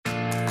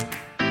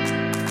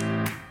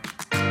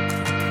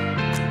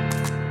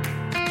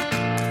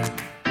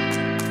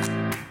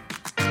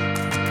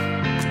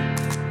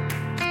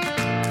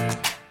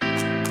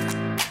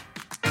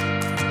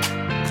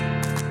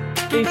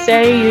They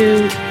say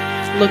you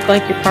look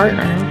like your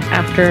partner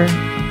after,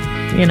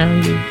 you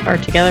are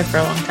together for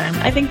a long time.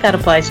 I think that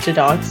applies to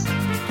dogs.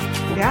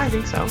 Yeah, I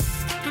think so.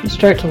 You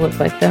start to look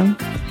like them.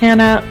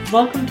 Hannah,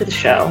 welcome to the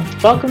show.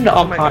 Welcome to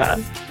All Caught Up.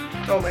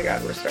 Oh my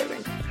God, we're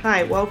starting.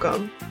 Hi,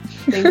 welcome.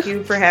 Thank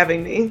you for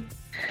having me.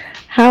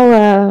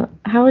 How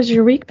has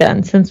your week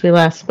been since we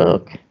last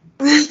spoke?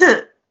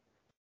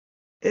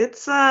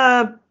 It's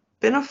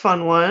been a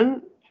fun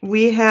one.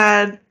 We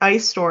had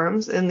ice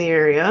storms in the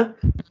area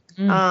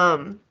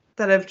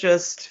that have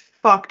just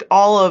fucked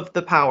all of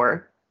the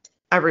power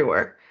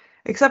everywhere,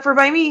 except for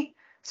by me.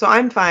 So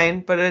I'm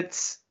fine,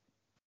 but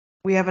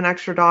we have an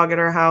extra dog at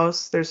our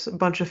house. There's a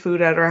bunch of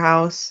food at our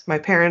house. My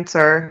parents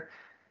are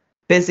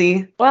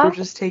busy. Well, we're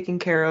just taking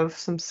care of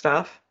some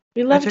stuff.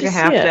 We love I took to a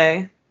half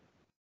day.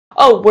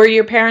 Oh, were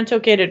your parents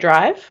okay to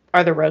drive?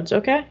 Are the roads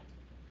okay?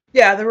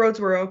 Yeah, the roads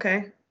were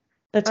okay.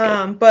 That's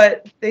good.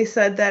 But they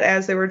said that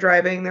as they were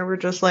driving, there were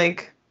just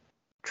like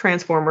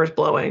transformers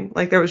blowing.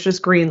 Like there was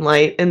just green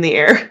light in the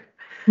air.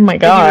 Oh my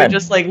God. You would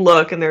just like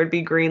look and there would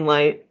be green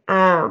light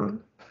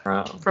from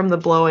the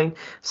blowing.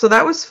 So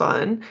that was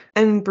fun.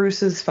 And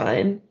Bruce is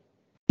fine.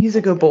 He's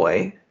a good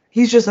boy.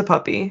 He's just a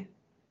puppy.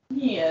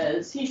 He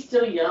is. He's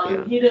still young.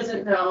 Yeah. He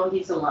doesn't know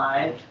he's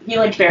alive. He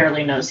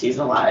barely knows he's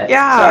alive.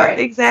 Yeah,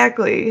 Sorry.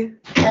 Exactly.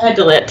 I had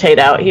to let Tate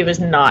out. He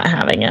was not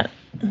having it.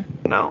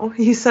 No.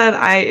 He said,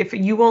 if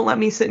you won't let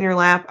me sit in your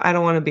lap, I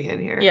don't want to be in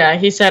here. Yeah,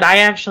 he said, I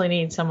actually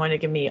need someone to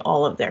give me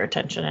all of their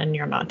attention, and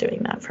you're not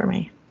doing that for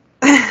me.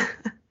 At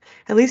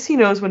least he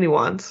knows what he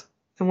wants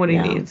and what he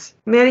needs.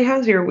 Maddie,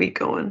 how's your week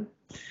going?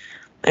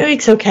 My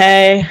week's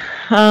okay.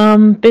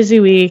 Busy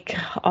week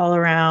all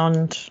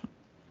around.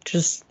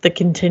 Just the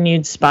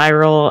continued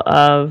spiral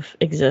of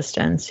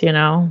existence,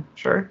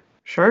 Sure.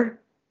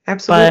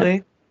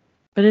 Absolutely.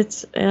 But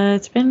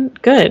it's been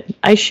good.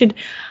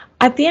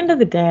 At the end of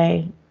the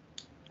day,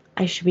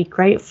 I should be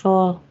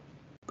grateful.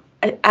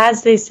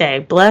 As they say,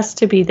 blessed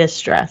to be this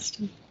stressed.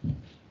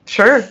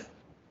 Sure.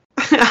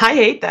 I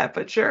hate that,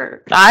 but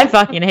sure. I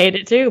fucking hate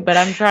it too, but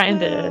I'm trying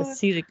to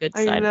see the good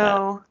side of it. I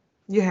know.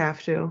 You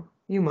have to.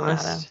 You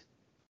must.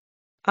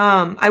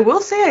 I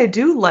will say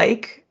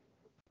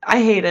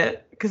I hate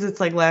it because it's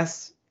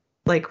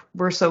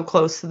we're so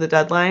close to the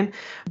deadline,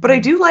 but I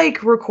do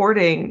like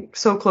recording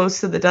so close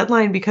to the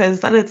deadline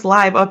because then it's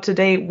live, up to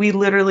date. We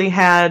literally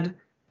had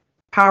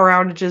power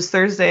outages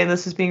Thursday and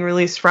this is being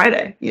released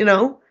Friday,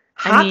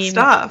 Hot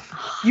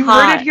stuff. You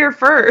heard it here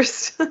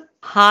first.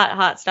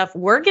 Hot stuff.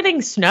 We're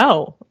getting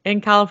snow in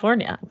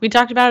California. We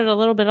talked about it a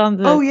little bit on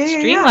the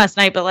stream last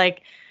night, but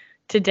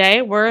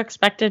today we're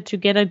expected to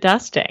get a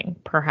dusting,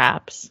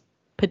 perhaps.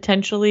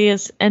 Potentially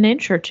is an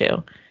inch or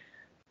two.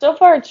 So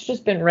far it's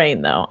just been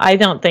rain though. I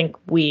think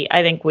we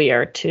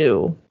are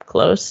too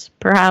close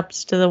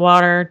perhaps to the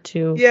water,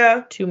 too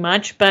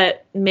much,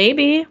 but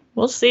maybe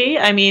we'll see.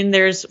 I mean,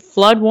 there's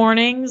flood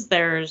warnings,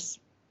 there's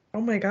oh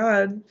my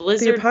God,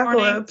 blizzard the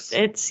apocalypse.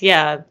 Warnings.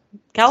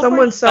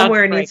 Someone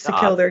somewhere needs to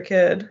kill their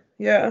kid.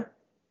 Yeah.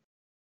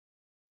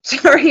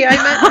 Sorry, I meant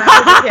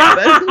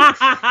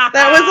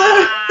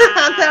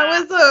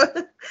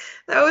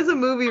that was a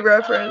movie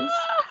reference.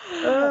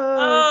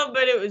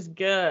 But it was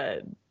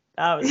good.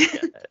 That was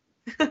good.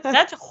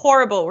 That's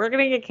horrible. We're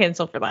gonna get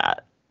canceled for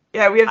that.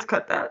 Yeah, we have to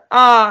cut that.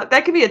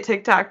 That could be a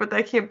TikTok, but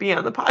that can't be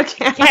on the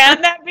podcast.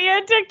 Can that be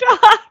a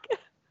TikTok?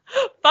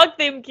 Fuck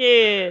them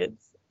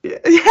kids. Yeah,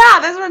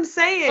 that's what I'm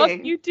saying.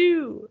 Fuck you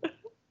too.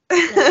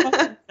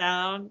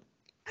 Sound.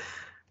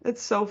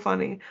 It's so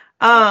funny.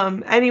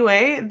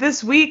 Anyway,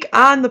 this week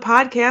on the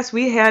podcast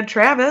we had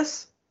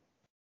Travis.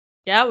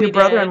 Yeah, we your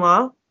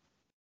brother-in-law.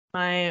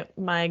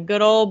 My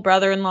good old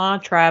brother-in-law,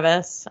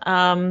 Travis.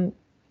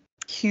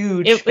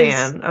 Huge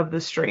fan of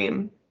the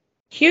stream.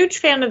 Huge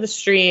fan of the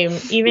stream.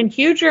 Even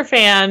huger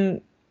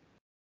fan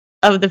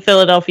of the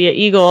Philadelphia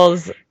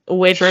Eagles,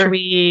 which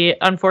we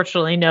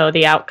unfortunately know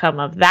the outcome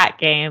of that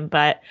game.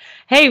 But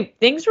hey,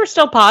 things were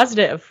still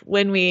positive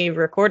when we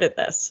recorded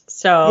this.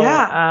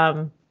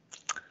 So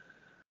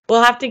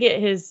we'll have to get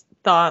his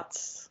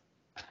thoughts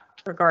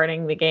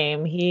regarding the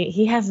game.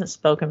 He hasn't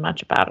spoken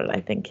much about it.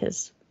 I think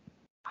his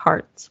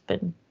heart's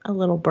been a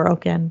little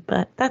broken,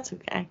 but that's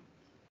okay.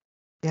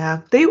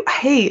 Yeah,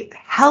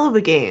 hell of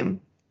a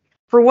game.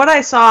 For what I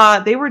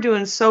saw, they were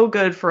doing so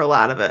good for a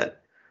lot of it.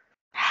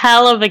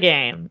 Hell of a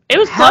game. It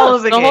was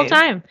close the whole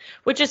time,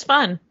 which is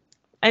fun.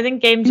 I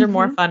think games are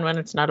more fun when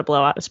it's not a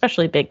blowout,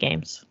 especially big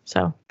games.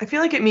 So I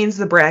feel like it means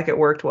the bracket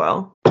worked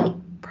well.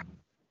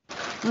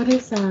 What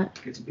is that?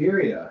 It's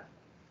birria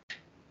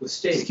with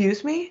steak.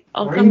 Excuse me?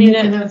 I'll come eat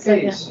it in a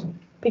second.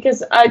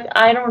 Because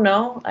I don't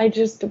know. I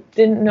just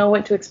didn't know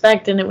what to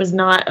expect, and it was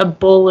not a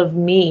bowl of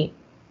meat.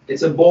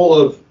 It's a bowl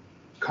of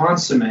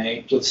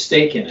consomme with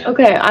steak in it.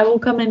 Okay, I will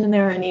come in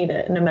there and eat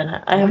it in a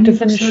minute. I have to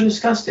finish. I'm so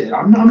disgusted.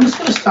 I'm just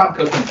gonna stop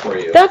cooking for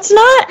you. That's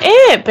not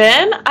it,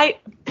 Ben.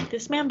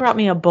 This man brought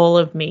me a bowl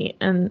of meat,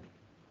 and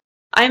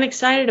I'm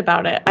excited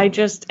about it. I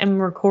just am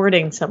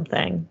recording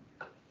something.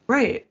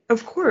 Right,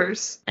 of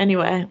course.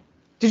 Anyway.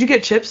 Did you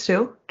get chips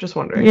too? Just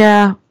wondering.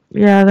 Yeah,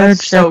 Yeah,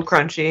 that's so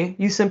crunchy.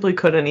 You simply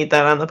couldn't eat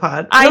that on the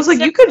pod. I was like,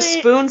 you could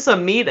spoon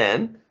some meat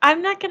in.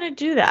 I'm not going to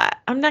do that.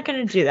 I'm not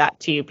going to do that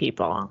to you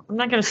people. I'm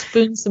not going to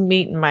spoon some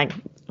meat in my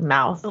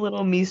mouth. A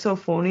little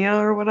misophonia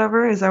or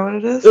whatever. Is that what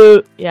it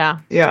is? Yeah.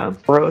 Yeah.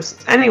 Gross.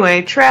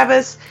 Anyway,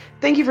 Travis,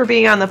 thank you for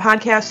being on the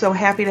podcast. So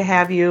happy to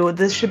have you.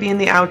 This should be in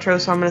the outro,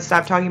 so I'm going to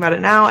stop talking about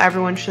it now.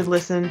 Everyone should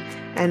listen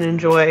and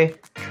enjoy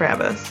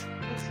Travis.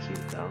 That's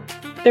cute, though.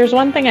 There's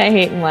one thing I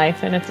hate in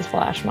life, and it's a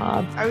flash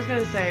mob. I was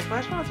going to say,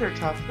 flash mobs are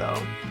tough,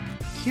 though.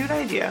 Cute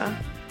idea.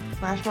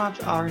 Flash mobs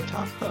are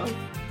tough, though.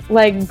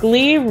 Like,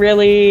 Glee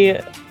really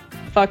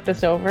fucked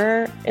us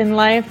over in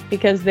life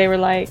because they were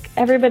like,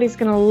 everybody's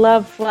gonna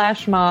love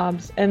flash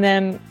mobs, and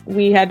then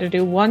we had to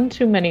do one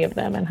too many of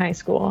them in high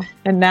school,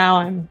 and now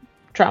I'm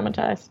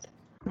traumatized.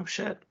 Oh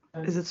shit.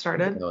 Is it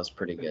started? That was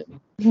pretty good.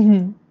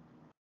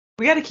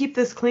 We got to keep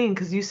this clean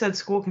because you said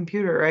school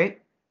computer,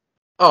 right?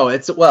 Oh,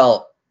 it's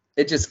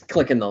just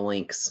clicking the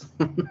links.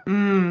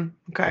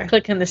 Okay.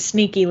 Clicking the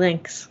sneaky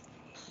links.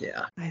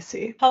 Yeah. I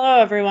see. Hello,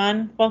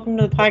 everyone. Welcome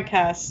to the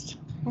podcast.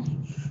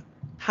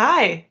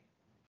 Hi.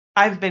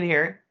 I've been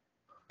here.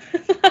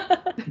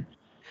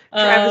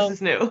 Travis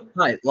is new.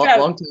 Hi,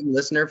 long-time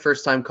listener,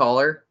 first-time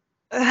caller.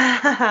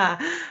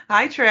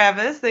 Hi,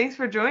 Travis. Thanks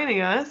for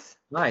joining us.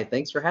 Hi,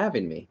 thanks for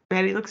having me.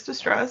 Maddie looks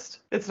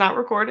distressed. It's not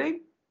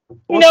recording?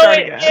 No,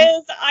 it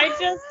is.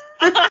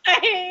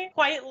 I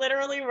quite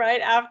literally right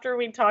after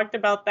we talked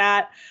about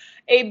that,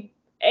 two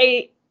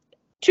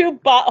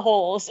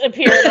buttholes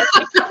appeared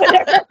on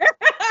Twitter.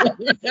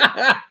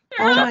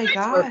 Oh my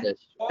god.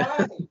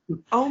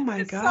 Oh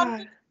my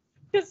god.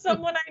 Because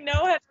someone I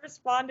know had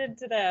responded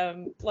to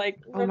them.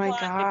 Oh my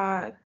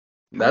god.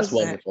 That's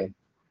wonderful.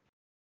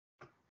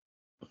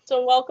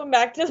 So welcome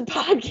back to the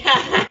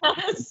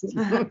podcast.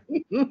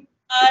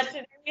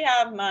 Today we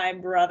have my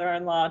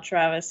brother-in-law,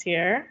 Travis,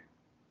 here.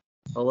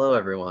 Hello,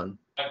 everyone.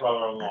 My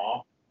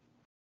brother-in-law.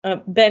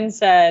 Ben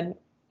said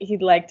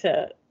he'd like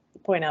to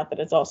point out that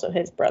it's also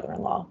his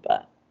brother-in-law,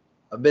 but...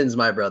 Ben's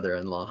my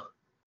brother-in-law.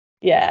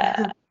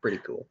 Yeah. Pretty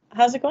cool.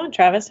 How's it going,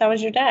 Travis? How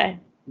was your day?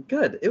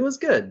 Good. It was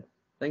good.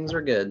 Things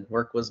were good.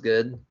 Work was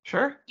good.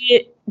 Sure.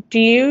 Do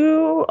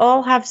you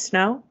all have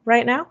snow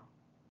right now?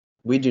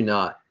 We do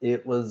not.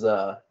 It was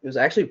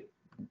actually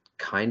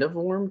kind of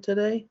warm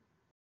today.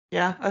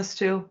 Yeah, us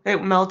too.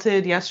 It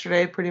melted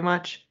yesterday pretty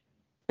much,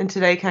 and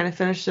today kind of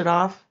finished it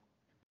off.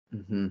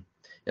 Mm-hmm.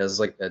 Yeah, it's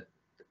like it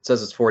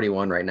says it's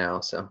 41 right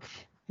now, so.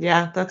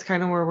 Yeah, that's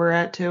kind of where we're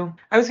at too.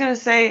 I was gonna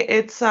say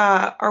it's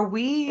are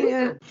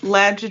we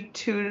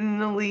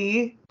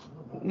longitudinally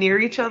near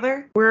each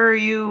other? Where are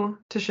you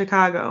to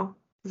Chicago?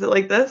 Is it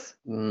like this?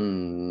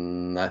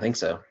 I think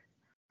so.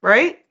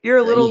 Right? You're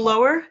a little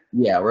lower?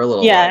 Yeah, we're a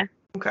little lower.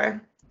 Okay.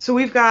 So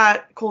we've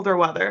got colder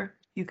weather,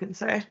 you can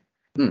say.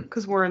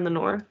 Because we're in the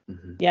north.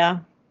 Mm-hmm. Yeah.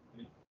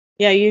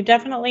 Yeah, you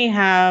definitely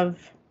have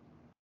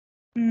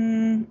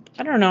I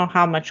don't know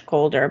how much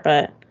colder,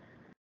 but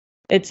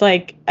it's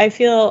like I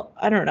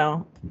don't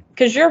know.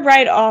 Because you're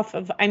right off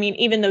of, I mean,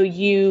 even though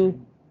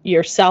you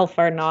yourself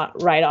are not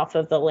right off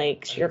of the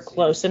lakes, you're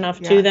close enough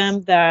to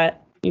them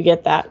that you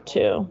get that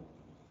too.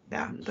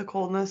 Yeah, the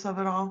coldness of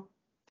it all.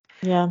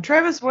 Yeah.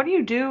 Travis, what do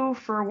you do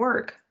for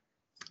work?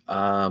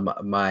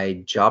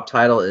 My job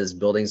title is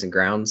buildings and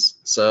grounds.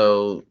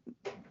 So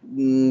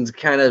it's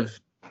kind of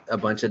a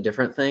bunch of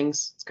different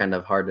things. It's kind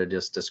of hard to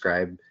just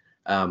describe.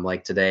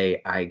 Like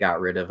today, I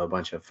got rid of a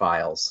bunch of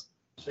files.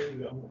 There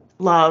you go.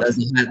 Love.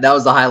 That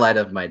was the highlight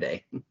of my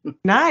day.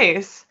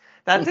 Nice.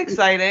 That's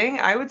exciting.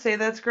 I would say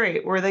that's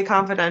great. Were they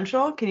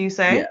confidential? Can you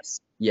say?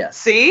 Yes.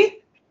 See?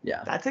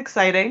 Yeah. That's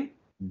exciting.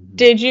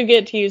 Did you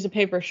get to use a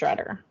paper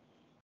shredder?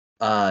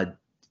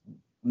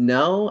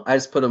 No, I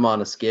just put them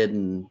on a skid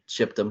and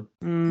shipped them.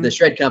 The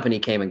shred company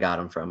came and got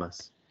them from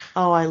us.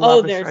 Oh, I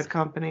love the shred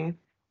company.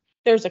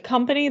 There's a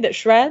company that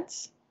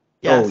shreds?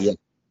 Yes. Oh, yeah.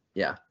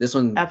 Yeah. This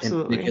one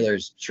absolutely. In particular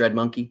is Shred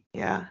Monkey.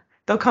 Yeah.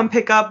 They'll come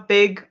pick up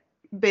big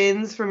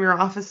bins from your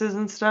offices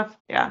and stuff.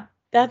 Yeah.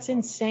 That's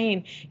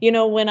insane. You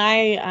know, when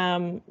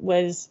I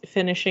was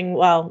finishing,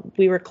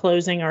 we were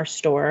closing our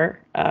store,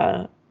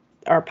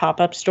 our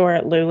pop-up store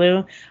at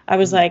Lulu. I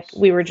was like,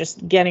 we were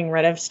just getting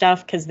rid of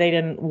stuff because they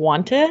didn't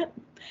want it.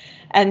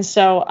 And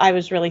so I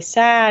was really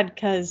sad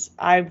because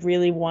I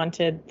really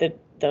wanted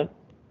the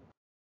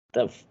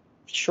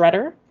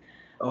shredder.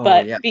 Oh,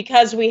 but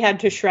because we had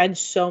to shred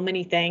so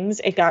many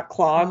things, it got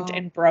clogged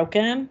and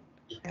broken.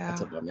 Yeah.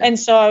 And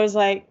so I was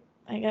like,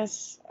 I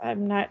guess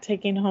I'm not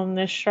taking home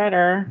this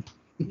shredder.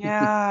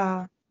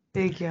 Yeah.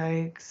 Big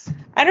yikes.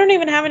 I don't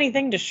even have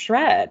anything to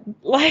shred.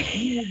 But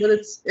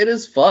it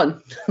is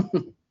fun.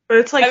 But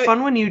it's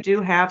fun when you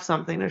do have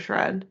something to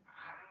shred.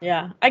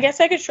 Yeah. I guess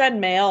I could shred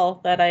mail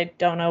that I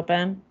don't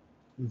open,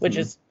 which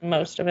is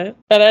most of it.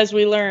 But as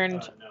we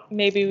learned,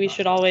 maybe we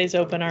should always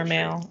open our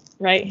mail.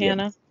 Right,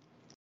 Hannah?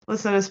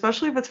 Listen,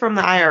 especially if it's from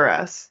the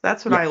IRS.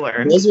 That's what I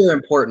learned. Those are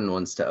important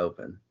ones to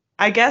open.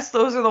 I guess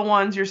those are the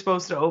ones you're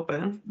supposed to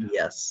open.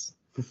 Yes.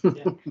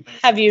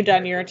 Have you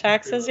done your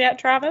taxes yet,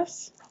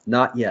 Travis?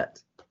 Not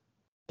yet.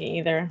 Me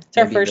either. It's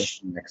our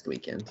first next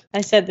weekend.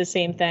 I said the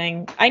same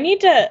thing. I need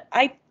to.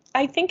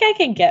 I think I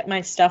can get my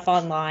stuff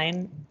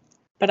online,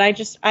 but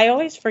I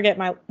always forget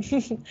my.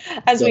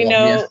 As we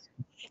know.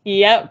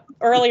 Yep.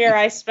 Earlier,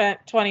 I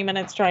spent 20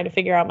 minutes trying to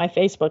figure out my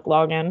Facebook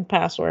login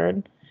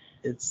password.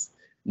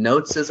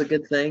 Notes is a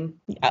good thing.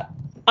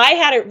 I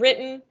had it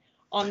written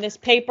on this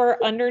paper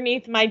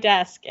underneath my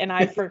desk, and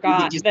I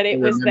forgot that it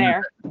was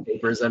there.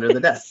 Paper's under the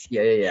desk.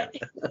 Yeah.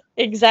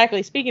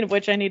 Exactly. Speaking of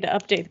which, I need to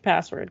update the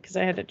password because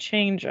I had to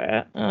change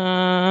it.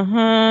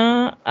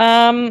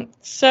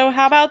 So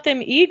how about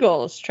them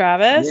Eagles,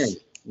 Travis? Yeah.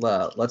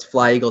 Well, let's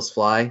fly, Eagles,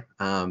 fly.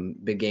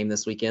 Big game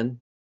this weekend.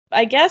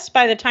 I guess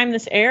by the time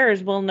this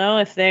airs, we'll know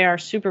if they are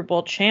Super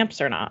Bowl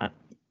champs or not.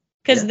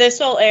 Because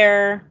this will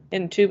air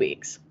in 2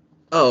 weeks.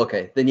 Oh,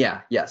 okay. Then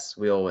yes,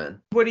 we will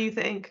win. What do you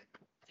think?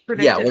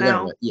 Predict we're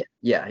gonna win.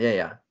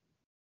 Yeah.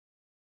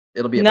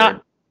 It'll be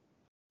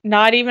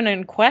not even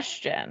in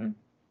question.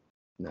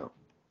 No.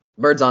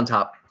 Birds on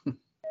top.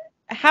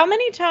 How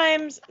many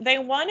times they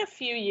won a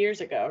few years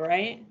ago,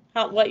 right?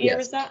 What year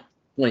was that?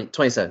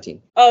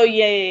 2017. Oh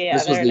yeah.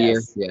 This was the year.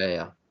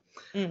 Yeah.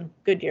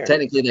 Good year.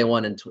 Technically, they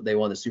won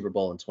the Super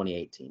Bowl in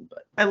 2018,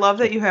 but I love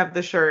that you have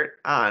the shirt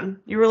on.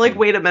 You were like,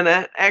 wait a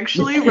minute,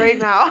 actually, right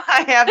now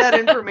I have that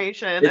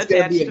information. It's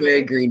gonna be a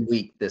very green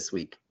week this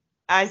week.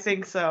 I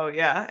think so,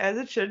 yeah, as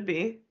it should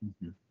be.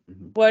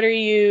 What are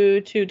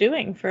you two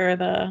doing for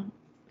the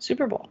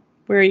Super Bowl?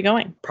 Where are you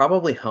going?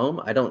 Probably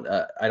home. I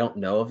don't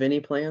know of any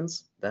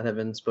plans that have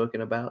been spoken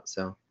about.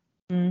 So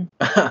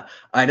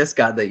I just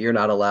got that you're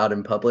not allowed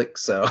in public.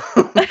 So.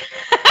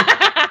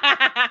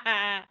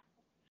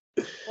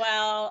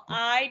 Well,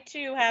 I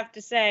too have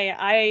to say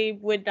I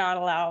would not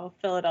allow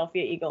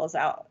Philadelphia Eagles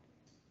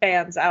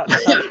fans out.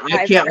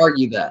 I can't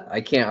argue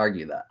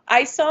that.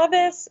 I saw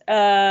this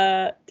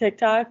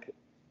TikTok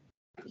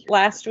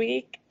last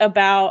week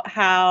about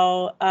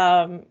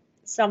how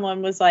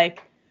someone was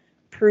like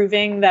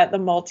proving that the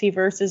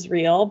multiverse is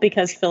real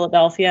because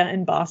Philadelphia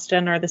and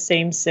Boston are the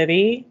same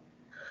city.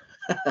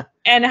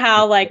 And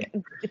how like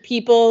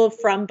people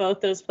from both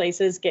those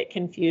places get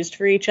confused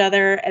for each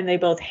other and they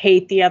both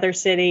hate the other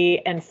city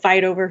and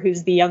fight over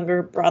who's the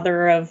younger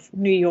brother of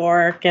New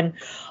York and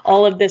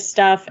all of this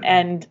stuff,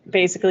 and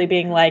basically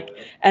being like,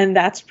 and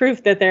that's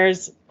proof that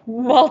there's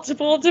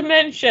multiple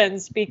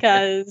dimensions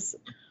because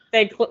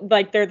they're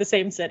the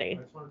same city.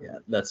 Yeah,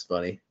 that's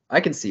funny.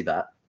 I can see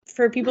that.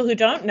 For people who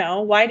don't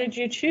know, why did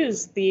you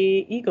choose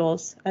the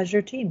Eagles as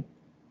your team?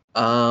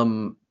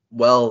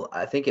 Well,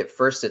 I think at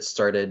first it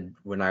started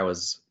when I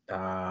was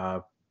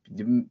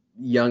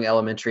young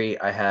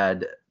elementary. I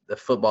had the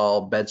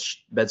football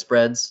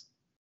bedspreads,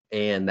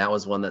 and that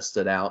was one that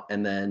stood out.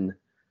 And then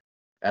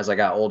as I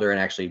got older and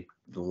actually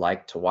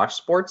liked to watch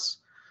sports,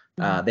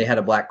 they had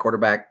a black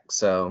quarterback,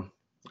 so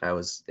I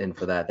was in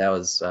for that. That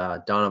was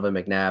Donovan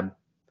McNabb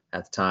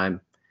at the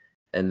time.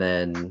 And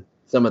then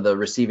some of the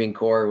receiving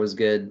core was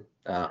good,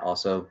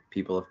 also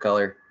people of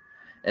color.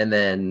 And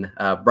then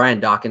Brian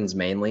Dawkins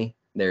mainly.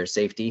 Their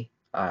safety.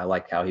 I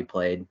liked how he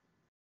played.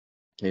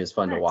 He was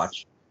fun to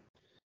watch.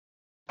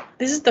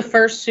 This is the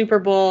first Super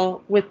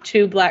Bowl with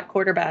 2 black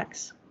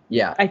quarterbacks.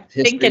 Yeah. I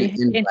think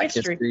in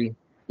history.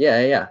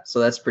 Yeah.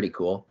 So that's pretty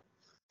cool.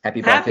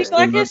 Happy Black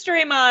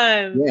History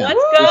Month. Yeah,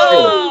 Let's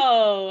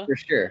go. For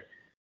sure.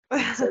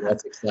 So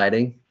that's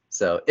exciting.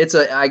 So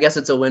I guess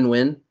it's a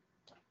win-win.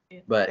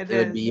 But it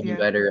would be even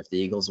better if the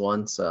Eagles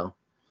won. So.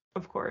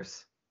 Of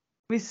course.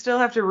 We still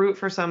have to root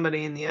for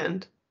somebody in the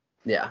end.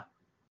 Yeah.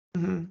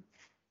 Mm-hmm.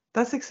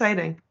 That's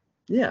exciting.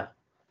 Yeah.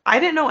 I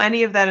didn't know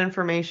any of that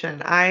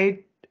information. I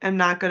am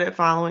not good at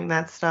following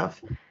that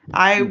stuff.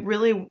 I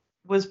really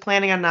was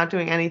planning on not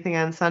doing anything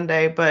on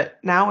Sunday, but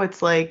now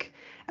it's like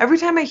every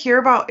time I hear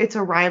about it's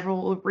a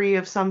rivalry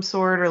of some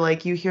sort or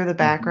like you hear the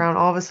background,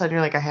 all of a sudden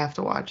you're like, I have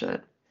to watch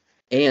it.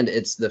 And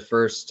it's the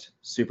first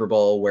Super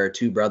Bowl where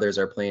 2 brothers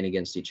are playing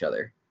against each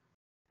other.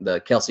 The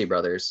Kelsey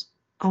brothers.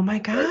 Oh my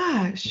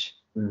gosh.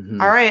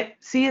 Mm-hmm. All right.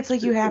 See, it's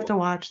like you have to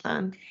watch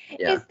then.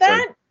 Yeah.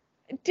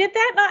 Did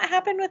that not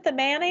happen with the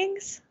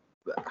Mannings?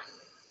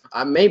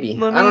 Maybe. I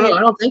don't know. I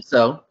don't think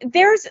so.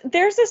 There's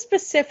a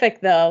specific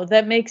though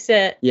that makes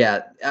it.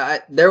 Yeah,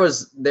 there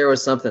was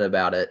something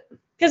about it.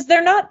 Because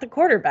they're not the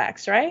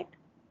quarterbacks, right?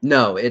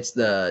 No, it's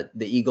the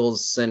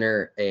Eagles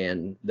center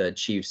and the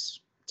Chiefs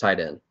tight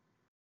end.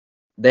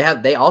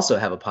 They also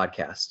have a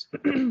podcast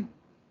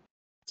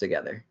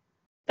together.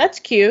 That's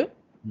cute.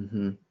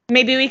 Mm-hmm.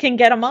 Maybe we can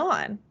get them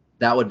on.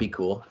 That would be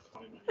cool.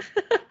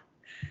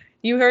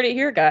 You heard it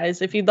here,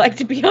 guys. If you'd like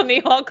to be on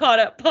the All Caught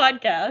Up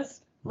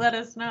podcast, let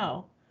us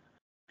know.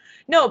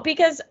 No,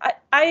 because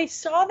I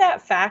saw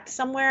that fact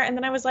somewhere, and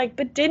then I was like,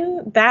 but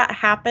didn't that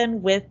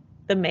happen with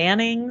the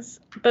Mannings?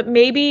 But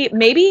maybe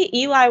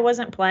Eli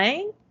wasn't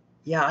playing?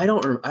 Yeah, I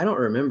don't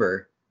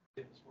remember.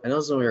 I know it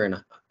was when we were in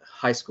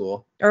high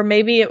school. Or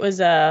maybe it was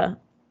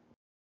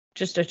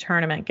just a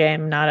tournament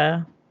game,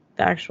 not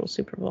the actual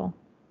Super Bowl.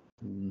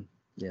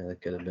 Yeah,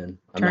 that could have been.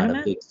 I'm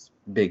not a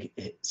big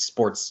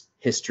sports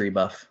history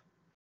buff.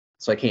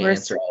 So I can't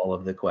answer all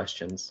of the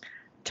questions.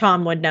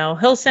 Tom would know.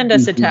 He'll send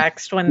us a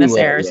text when this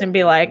airs and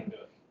be like,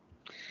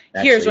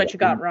 here's what you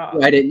got wrong.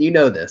 Why didn't you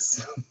know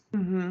this?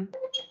 Mm-hmm.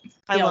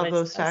 I love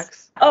those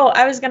texts. Oh,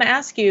 I was going to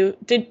ask you,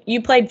 did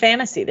you played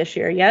fantasy this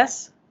year?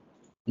 Yes?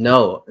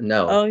 No.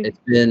 Oh. It's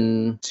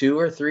been 2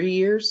 or 3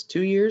 years.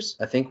 2 years.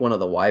 I think one of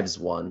the wives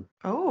won.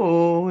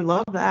 Oh, we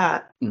love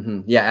that.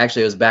 Mm-hmm. Yeah,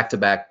 actually, it was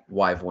back-to-back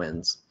wife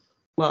wins.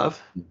 Love.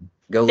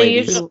 Go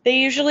ladies. They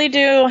usually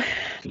do.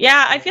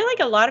 Yeah, I feel like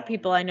a lot of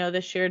people I know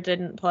this year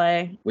didn't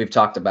play. We've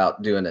talked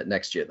about doing it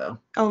next year, though.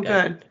 Oh,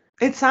 good.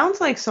 It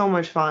sounds like so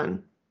much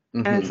fun.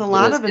 Mm-hmm. And it's a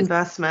lot of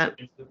investment.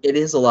 It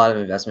is a lot of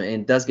investment,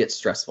 and it does get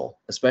stressful,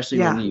 especially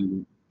when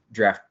you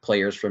draft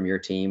players from your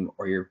team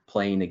or you're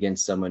playing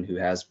against someone who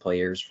has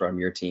players from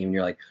your team.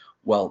 You're like,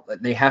 well,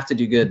 they have to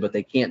do good, but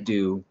they can't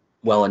do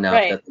well enough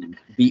that they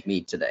beat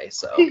me today.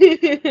 So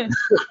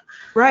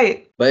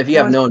right. But if you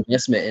have no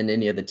investment in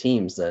any of the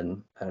teams,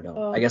 then I don't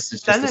know. I guess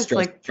it's just the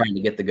stress of trying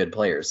to get the good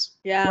players.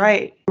 Yeah.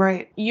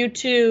 Right. You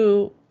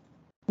two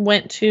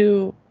went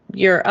to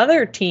your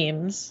other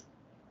teams.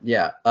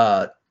 Yeah.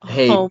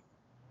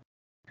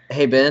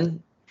 Hey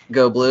Ben,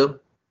 go blue.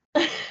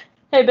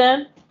 Hey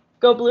Ben,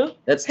 go blue.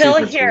 That's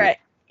he'll hear it.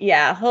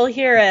 Yeah, he'll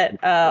hear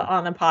it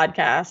on the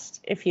podcast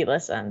if he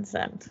listens.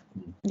 And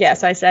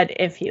yes, I said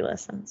if he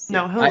listens.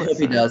 No, I hope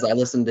he does. I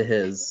listened to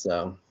his,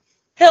 so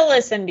he'll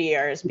listen to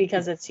yours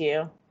because it's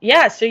you.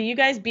 Yeah. So you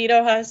guys beat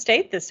Ohio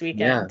State this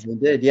weekend. Yeah, we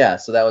did. Yeah.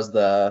 So that was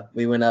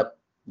we went up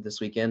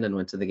this weekend and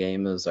went to the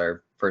game. It was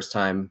our first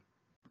time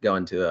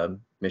going to a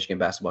Michigan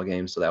basketball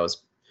game, so it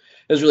was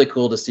really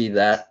cool to see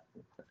that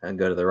and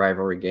go to the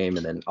rivalry game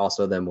and then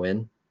also them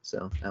win.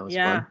 So that was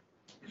fun.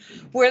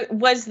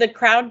 Was the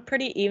crowd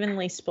pretty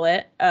evenly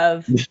split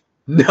of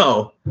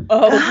No.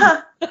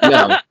 Oh.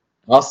 No.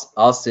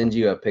 I'll send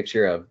you a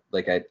picture of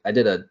I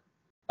did a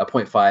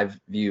 0.5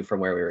 view from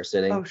where we were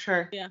sitting. Oh,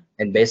 sure. Yeah.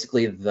 And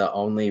basically the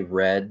only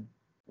red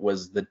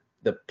was the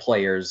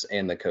players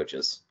and the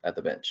coaches at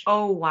the bench.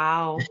 Oh,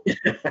 wow.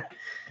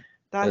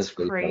 That's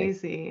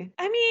crazy.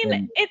 I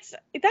mean,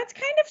 that's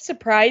kind of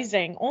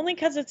surprising, only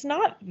because it's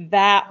not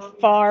that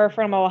far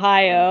from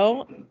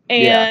Ohio,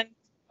 and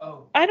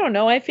I don't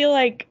know. I feel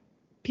like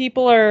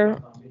people are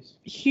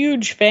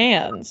huge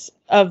fans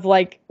of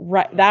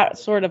that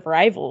sort of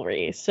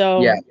rivalry.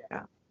 So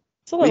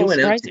it's a little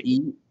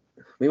surprising.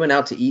 We went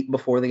out to eat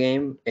before the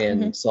game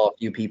and saw a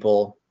few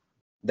people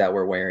that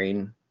were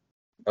wearing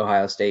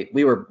Ohio State.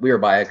 We were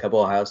by a couple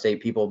Ohio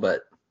State people,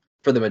 but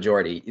for the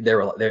majority,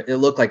 it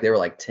looked like they were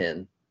like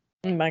 10.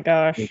 Oh my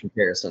gosh. In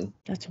comparison.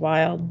 That's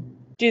wild.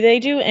 Do they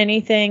do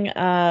anything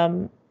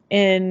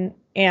in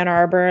Ann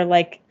Arbor,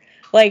 like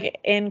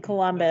in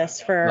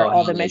Columbus for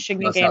all the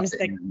Michigan games?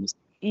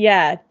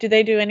 Yeah. Do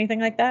they do anything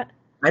like that?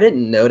 I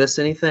didn't notice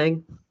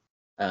anything.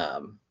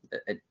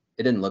 It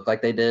didn't look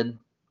like they did,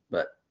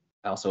 but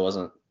I also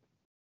wasn't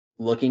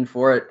looking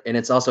for it. And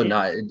it's also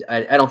not,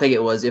 I don't think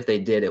it was, if they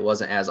did, it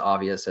wasn't as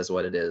obvious as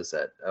what it is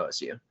at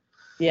OSU.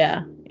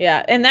 Yeah.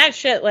 And that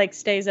shit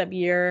stays up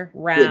year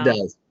round. It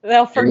does.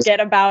 They'll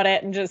forget about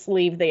it and just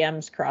leave the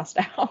M's crossed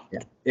out. Yeah.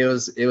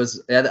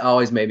 It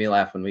always made me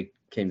laugh when we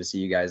came to see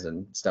you guys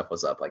and stuff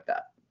was up like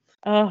that.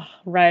 Oh,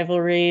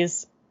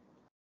 rivalries.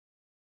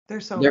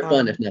 They're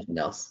fun if nothing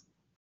else.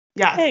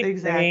 Yes,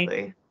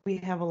 exactly. We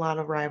have a lot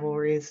of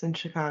rivalries in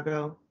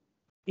Chicago.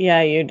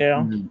 Yeah, you do.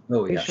 Mm-hmm.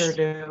 Oh, we sure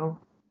do.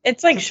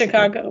 It's like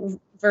Chicago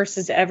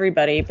versus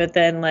everybody, but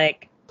then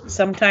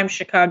sometimes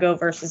Chicago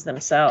versus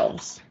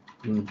themselves.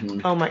 Mm-hmm.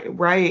 Oh my,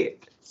 right.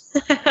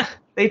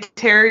 They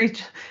tear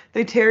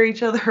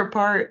each other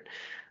apart.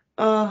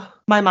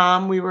 My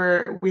mom,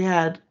 we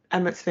had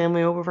Emmett's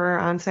family over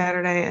on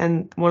Saturday,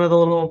 and one of the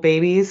little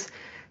babies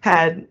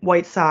had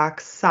white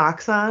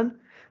socks on.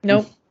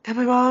 Nope. And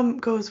my mom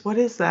goes, "What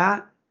is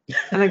that?"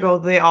 And I go,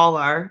 "They all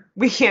are.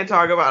 We can't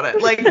talk about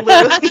it."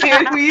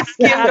 Literally, we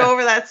skimmed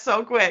over that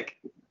so quick.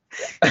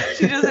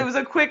 It was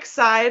a quick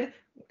side.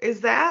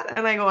 Is that?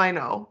 And I go, "I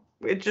know."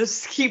 We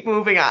just keep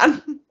moving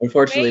on.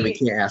 Unfortunately, we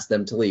can't ask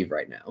them to leave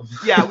right now.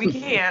 Yeah, we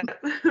can't.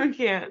 We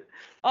can't.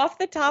 Off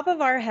the top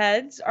of our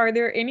heads, are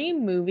there any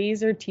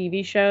movies or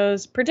TV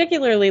shows,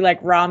 particularly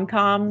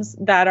rom-coms,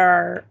 that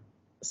are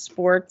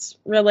sports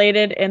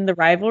related in the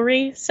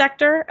rivalry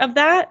sector of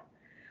that?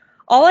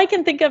 All I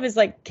can think of is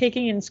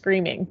Kicking and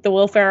Screaming, the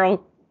Will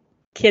Ferrell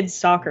kids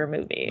soccer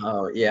movie.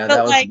 Oh yeah,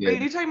 that was good.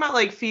 Are you talking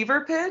about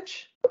Fever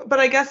Pitch?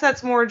 But I guess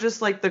that's more just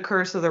the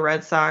curse of the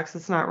Red Sox.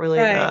 It's not really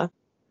the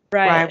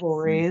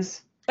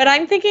rivalries. But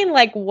I'm thinking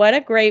what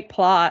a great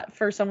plot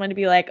for someone to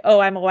be oh,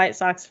 I'm a White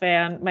Sox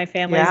fan, my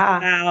family's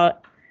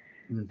out,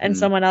 and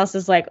someone else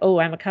is oh,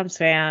 I'm a Cubs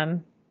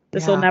fan.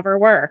 This will never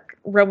work.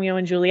 Romeo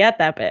and Juliet,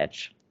 that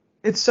bitch.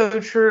 It's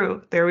so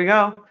true. There we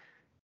go.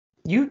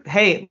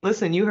 Hey,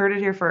 listen, you heard it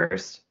here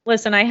first.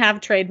 Listen, I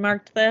have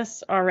trademarked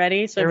this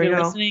already, so if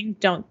you're listening,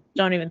 don't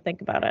even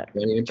think about it.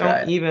 Don't even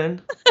try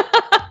it.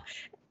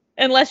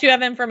 Unless you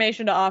have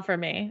information to offer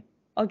me,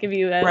 I'll give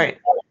you a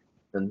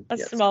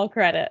small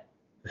credit.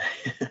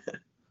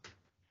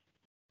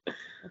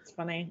 That's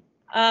funny.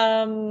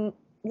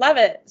 Love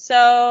it.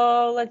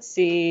 So let's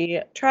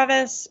see.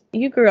 Travis,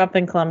 you grew up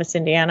in Columbus,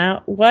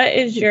 Indiana. What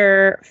is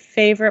your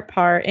favorite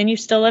part? And you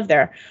still live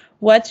there.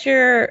 What's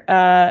your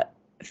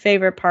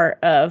favorite part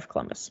of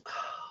Columbus?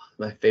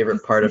 My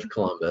favorite part of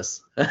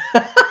Columbus.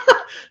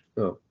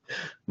 Oh,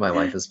 my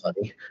life is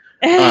funny.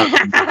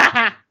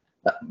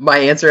 My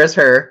answer is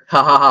her.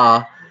 Ha ha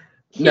ha.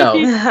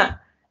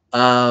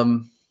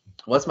 No.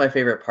 What's my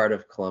favorite part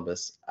of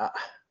Columbus?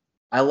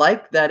 I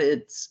like that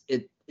it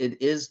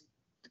is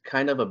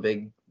kind of a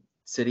big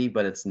city,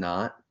 but it's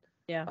not.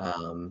 Yeah.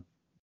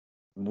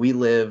 We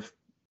live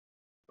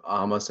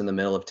almost in the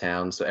middle of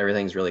town, so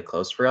everything's really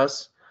close for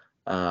us.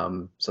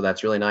 So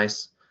that's really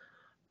nice.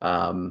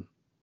 The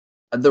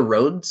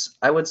roads,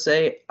 I would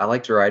say, I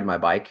like to ride my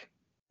bike.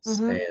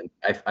 And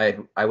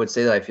I would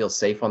say that I feel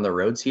safe on the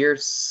roads here.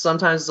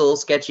 Sometimes it's a little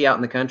sketchy out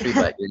in the country,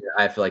 but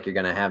I feel like you're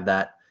going to have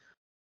that.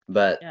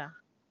 But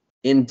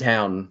in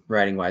town,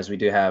 riding wise, we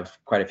do have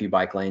quite a few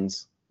bike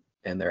lanes,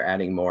 and they're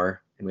adding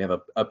more. And we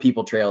have a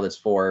people trail that's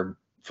for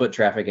foot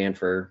traffic and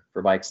for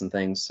bikes and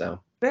things. So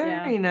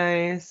very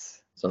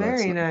nice. So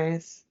very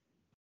nice.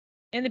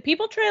 And the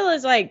people trail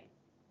is like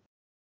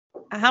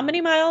how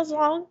many miles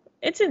long?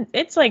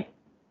 It's like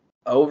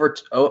over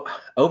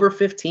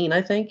 15,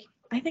 I think.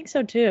 I think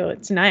so too.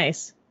 It's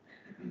nice.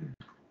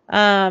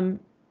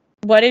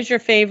 What is your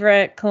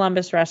favorite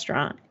Columbus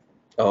restaurant?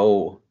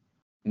 Or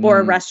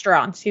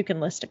restaurants? You can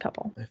list a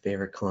couple. My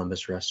favorite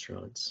Columbus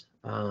restaurants.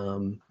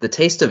 The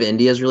Taste of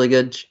India is really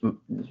good.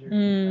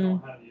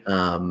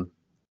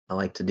 I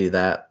like to do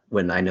that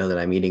when I know that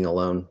I'm eating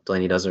alone.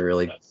 Delaney doesn't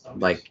really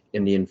like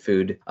Indian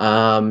food.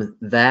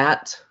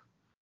 That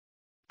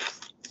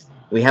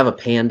we have a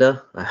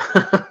Panda.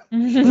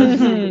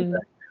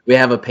 We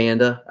have a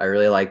Panda. I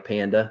really like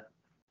Panda.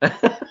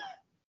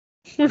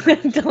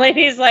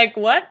 Delaney's like,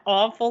 what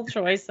awful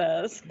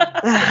choices.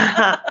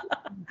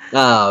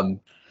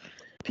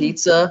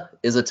 Pizza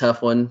is a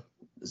tough one.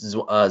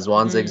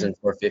 Zwanzig's and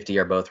 450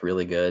 are both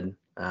really good.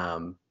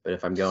 But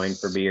if I'm going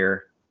for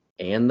beer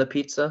and the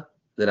pizza,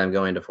 then I'm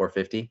going to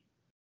 450.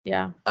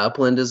 Yeah.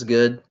 Upland is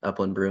good.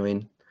 Upland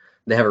Brewing.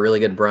 They have a really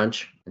good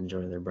brunch.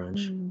 Enjoy their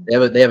brunch.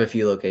 They have a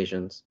few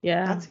locations.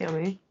 Yeah. That's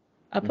yummy.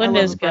 Upland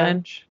is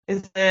good.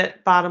 Is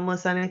it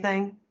bottomless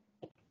anything?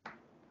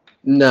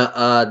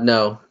 No,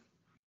 no.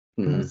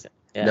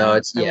 Yeah. No,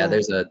 it's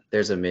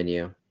there's a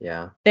menu.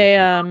 Yeah.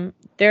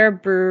 They're a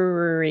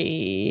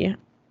brewery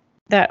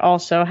that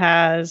also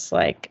has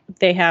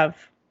they have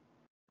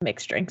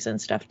mixed drinks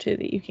and stuff too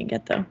that you can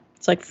get though.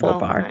 It's like full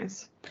bar.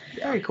 Nice.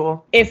 Very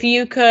cool. If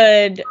you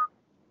could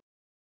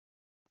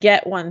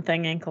get one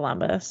thing in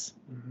Columbus,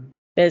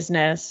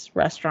 business,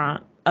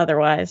 restaurant,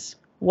 otherwise,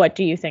 what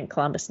do you think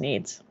Columbus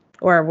needs?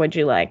 Or would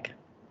you like?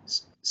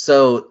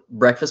 So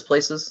breakfast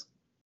places?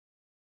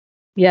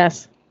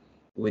 Yes.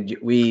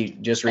 We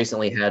just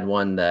recently had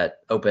one that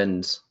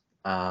opened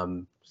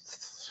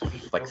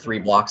like 3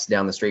 blocks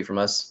down the street from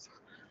us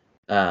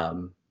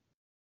in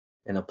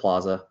a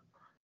plaza.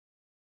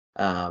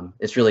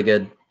 It's really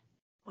good.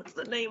 What's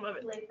the name of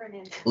it?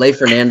 Le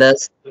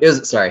Fernandez.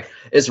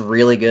 It's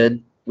really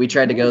good. We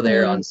tried to go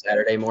there on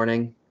Saturday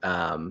morning.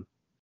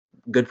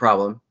 Good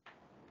problem.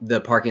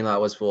 The parking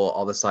lot was full.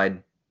 All the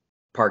side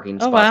parking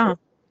spots. Wow.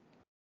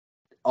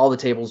 All the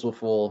tables were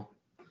full.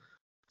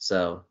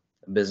 So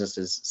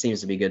business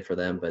seems to be good for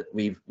them. But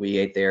we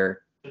ate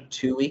there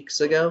 2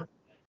 weeks ago,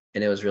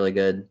 and it was really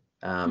good.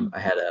 I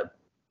had a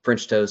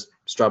French toast,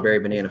 strawberry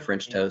banana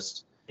French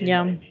toast.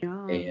 Yum.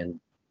 And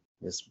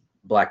this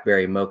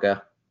blackberry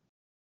mocha.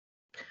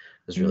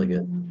 It was really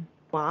good.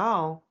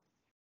 Wow.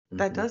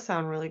 That does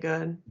sound really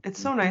good. It's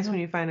so nice when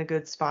you find a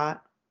good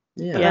spot.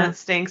 Yeah. But then it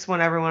stinks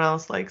when everyone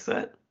else likes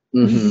it.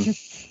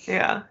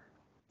 Yeah.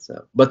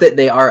 So, but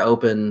they are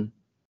open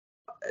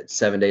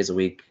 7 days a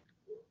week.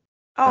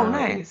 Oh,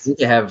 nice. I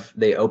think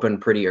they open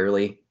pretty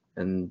early,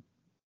 and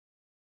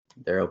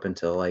they're open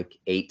till like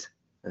 8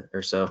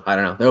 or so. I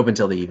don't know. They're open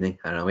till the evening.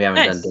 I don't know. We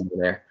haven't done dinner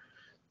there.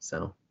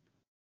 So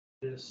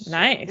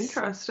nice.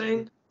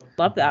 Interesting.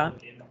 Love that.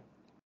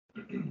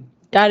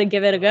 Got to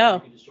give it a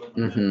go.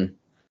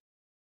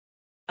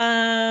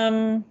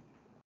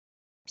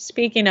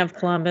 Speaking of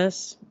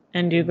Columbus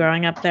and you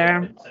growing up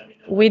there,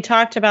 we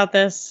talked about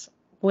this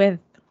with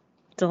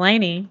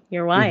Delaney,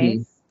 your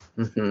wife.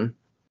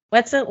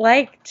 What's it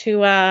like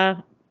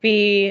to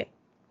be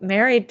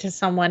married to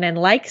someone and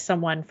like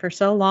someone for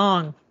so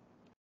long?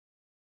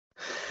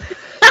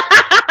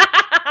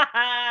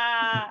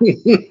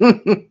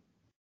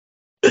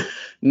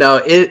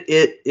 No,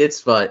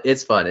 it's fun.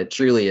 It's fun. It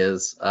truly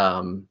is.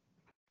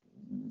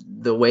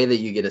 The way that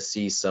you get to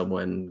see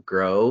someone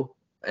grow,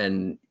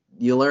 and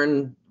you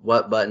learn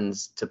what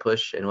buttons to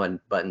push and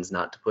what buttons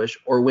not to push,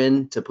 or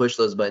when to push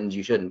those buttons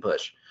you shouldn't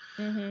push.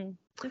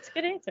 That's a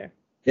good answer.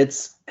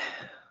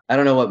 I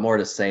don't know what more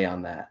to say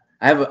on that.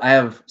 I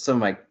have some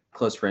of my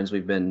close friends.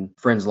 We've been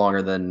friends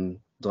longer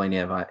than Delaney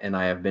and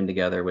I have been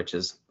together, which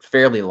is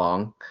fairly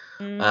long.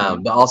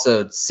 But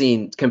also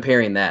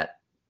comparing that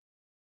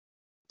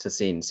to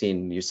seeing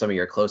some of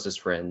your closest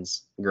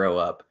friends grow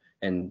up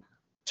and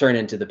turn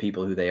into the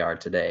people who they are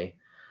today.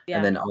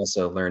 And then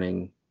also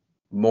learning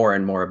more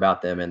and more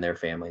about them and their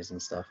families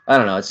and stuff. I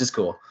don't know. It's just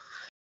cool.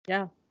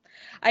 Yeah,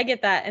 I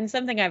get that. And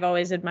something I've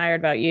always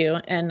admired about you,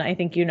 and I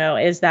think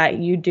is that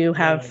you do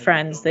have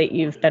friends that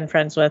you've been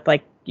friends with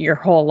like your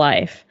whole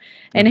life.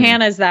 And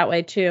Hannah's that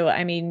way too.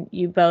 I mean,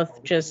 you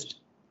both just,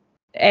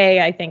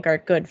 I think are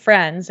good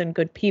friends and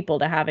good people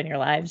to have in your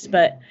lives,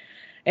 but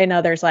in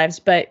others' lives.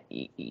 But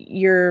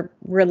your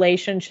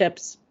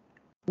relationships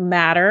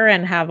matter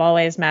and have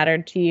always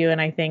mattered to you.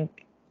 And I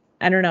think,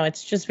 I don't know,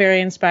 it's just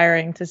very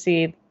inspiring to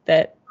see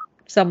that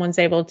someone's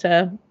able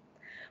to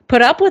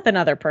put up with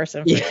another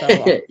person for so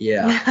long.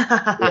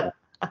 Yeah.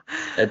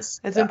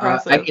 It's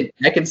impressive.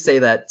 I can say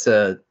that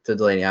to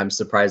Delaney. I'm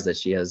surprised that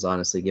she has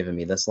honestly given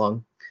me this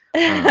long.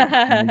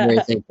 I'm very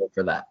thankful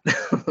for that.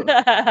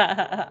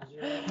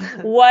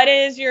 What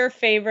is your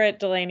favorite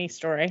Delaney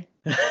story?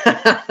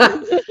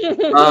 That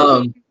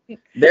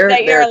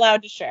you're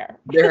allowed to share.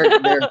 there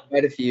are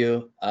quite a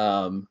few.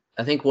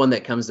 I think one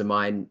that comes to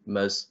mind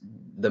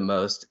the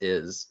most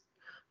is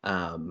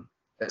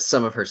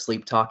some of her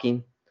sleep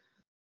talking.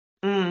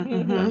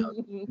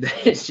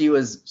 She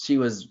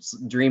was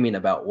dreaming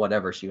about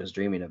whatever she was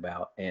dreaming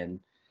about, and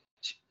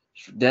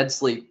dead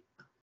sleep,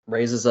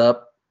 raises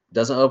up,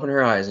 doesn't open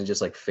her eyes, and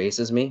just like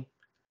faces me.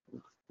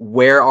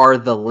 Where are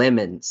the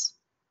lemons?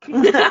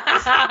 You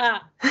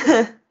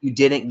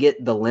didn't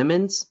get the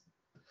lemons?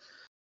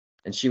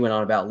 And she went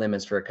on about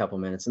lemons for a couple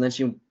minutes, and then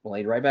she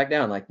laid right back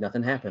down like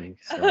nothing happened.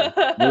 So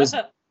it was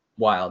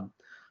wild.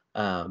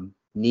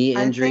 Knee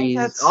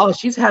injuries. Oh,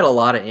 she's had a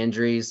lot of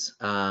injuries.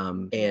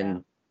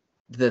 And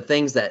the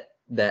things that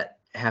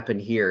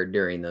happened here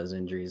during those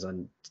injuries,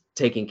 on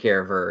taking care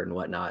of her and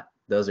whatnot,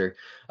 those are,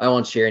 I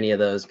won't share any of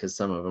those because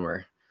some of them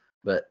are,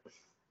 but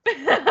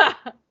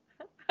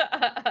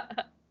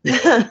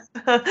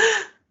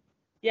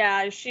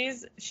yeah,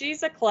 she's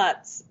a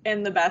klutz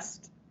in the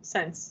best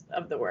sense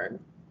of the word.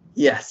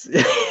 Yes.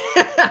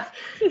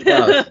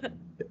 No.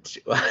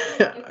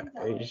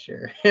 Are you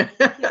sure?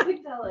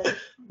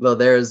 Well,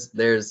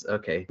 there's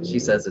okay. She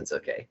says it's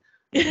okay,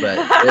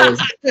 but there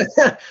was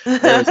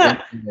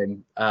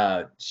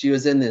she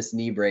was in this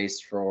knee brace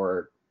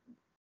for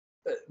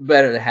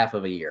better than half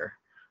of a year.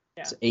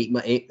 Yeah. So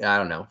 8 I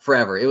don't know,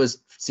 forever.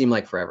 Seemed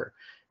like forever,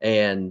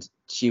 and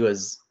she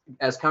was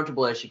as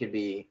comfortable as she could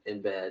be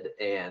in bed,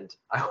 and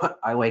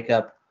I wake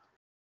up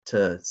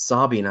to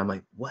sobbing. I'm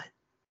like, what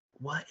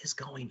is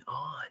going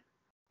on?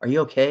 Are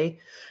you okay?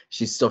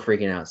 She's still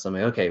freaking out. So I'm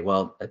like, okay,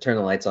 well, I turn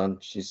the lights on.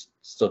 She's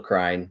still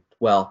crying.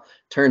 Well,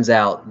 turns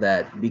out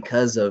that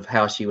because of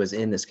how she was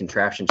in this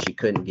contraption, she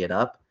couldn't get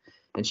up,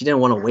 and she didn't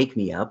want to wake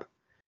me up,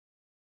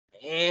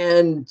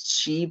 and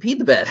she peed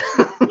the bed.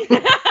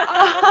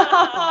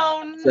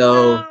 Oh,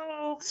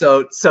 no.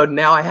 So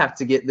now I have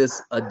to get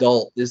this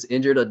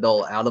injured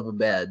adult out of a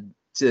bed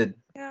to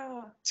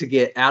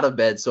get out of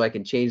bed so I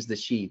can change the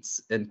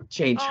sheets and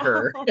change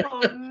her.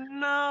 Oh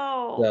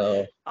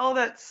no. So,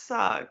 that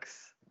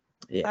sucks.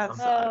 Yeah. That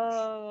sucks.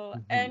 Oh,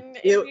 and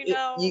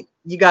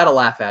you gotta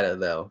laugh at it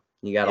though.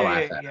 You gotta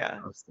laugh at it.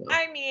 So.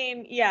 I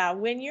mean, yeah,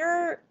 when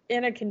you're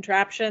in a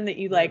contraption that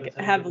you like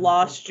have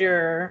lost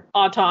your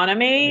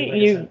autonomy,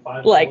 you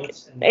like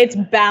it's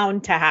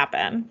bound to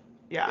happen.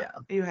 Yeah,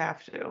 you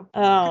have to.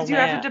 Oh, because you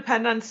have to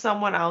depend on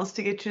someone else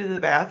to get you to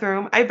the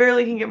bathroom. I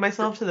barely can get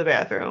myself to the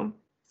bathroom.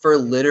 For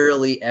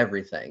literally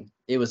everything.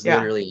 It was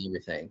literally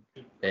everything.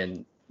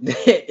 And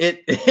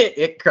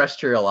it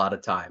crushed her a lot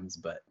of times,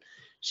 but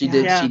she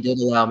did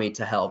allow me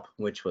to help,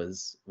 which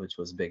was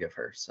big of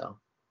her. So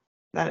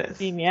that is. I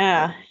mean,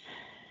 yeah.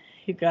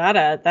 You gotta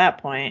at that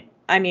point.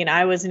 I mean,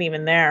 I wasn't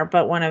even there,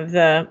 but one of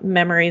the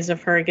memories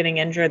of her getting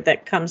injured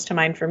that comes to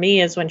mind for me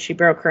is when she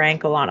broke her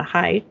ankle on a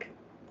hike.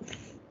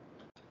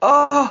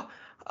 Oh.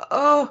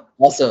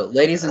 Also,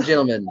 ladies and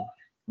gentlemen,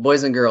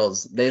 boys and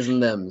girls, theys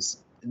and thems,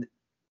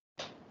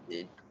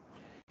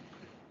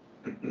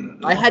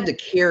 I had to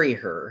carry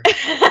her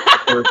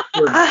for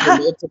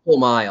multiple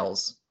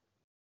miles.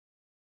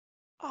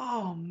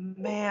 Oh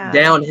man!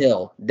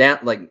 Downhill,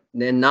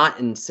 and not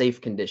in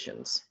safe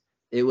conditions.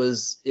 It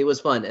was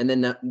fun, and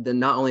then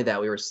not only that,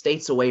 we were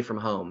states away from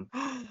home.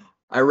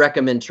 I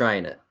recommend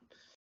trying it.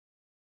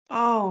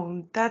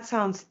 Oh, that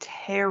sounds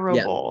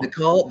terrible. Yeah,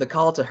 the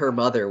call to her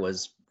mother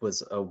was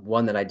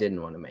one that I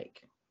didn't want to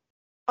make.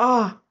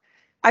 Oh.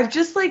 I've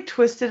just like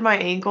twisted my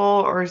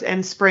ankle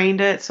and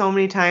sprained it so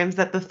many times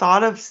that the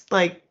thought of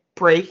like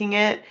breaking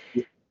it,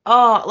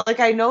 like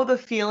I know the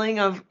feeling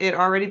of it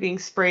already being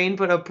sprained,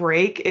 but a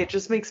break, it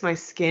just makes my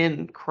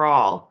skin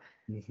crawl.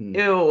 Mm-hmm.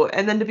 Ew.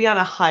 And then to be on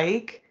a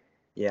hike,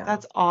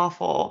 that's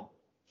awful.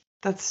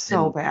 That's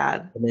so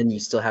bad. And then you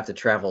still have to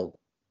travel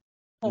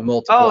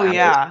multiple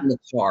hours in the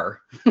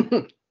car.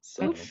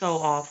 That's so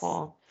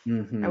awful.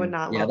 Mm-hmm. I would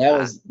not love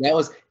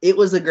that. It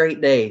was a great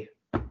day.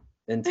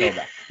 Until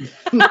that.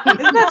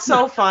 Isn't that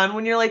so fun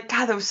when you're like,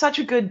 God, that was such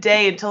a good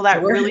day until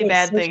that really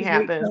bad thing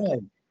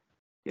happened.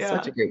 Yeah.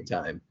 Such a great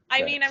time.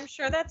 I mean, I'm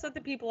sure that's what the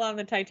people on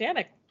the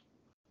Titanic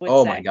would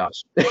say. My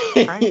gosh.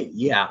 Right?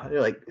 Yeah. They're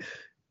like,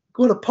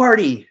 go to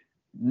party.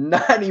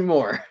 Not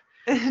anymore.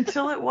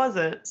 Until it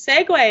wasn't.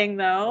 Segueing,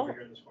 though,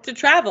 to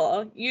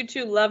travel. You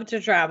two love to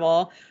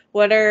travel.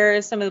 What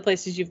are some of the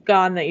places you've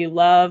gone that you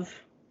love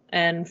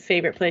and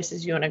favorite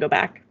places you want to go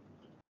back?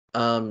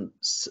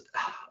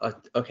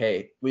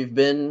 Okay, we've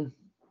been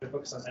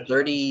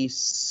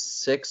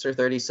 36 or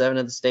 37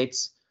 of the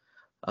states.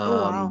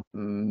 Oh,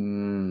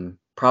 wow.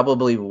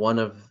 Probably one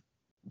of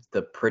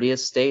the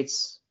prettiest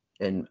states,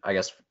 and I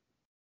guess,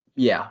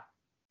 yeah,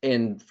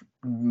 and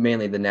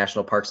mainly the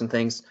national parks and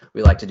things.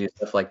 We like to do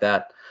stuff like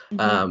that.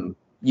 Mm-hmm.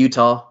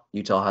 Utah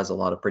has a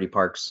lot of pretty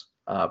parks.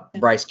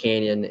 Bryce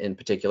Canyon in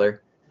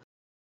particular.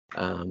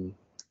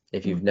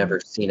 If you've never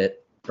seen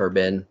it or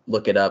been,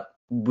 look it up.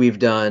 We've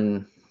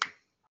done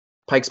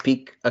Pikes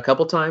Peak a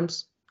couple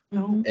times,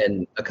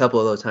 and a couple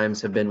of those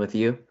times have been with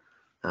you.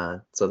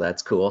 So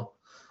that's cool.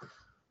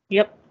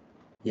 Yep.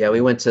 Yeah,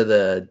 we went to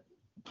the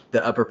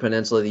Upper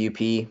Peninsula of the UP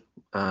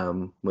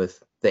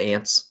with the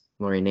aunts,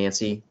 Lori and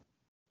Nancy,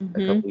 a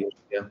couple years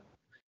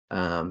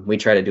ago. We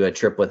try to do a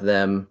trip with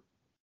them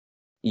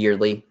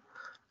yearly,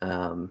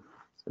 and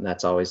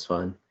that's always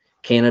fun.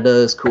 Canada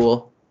is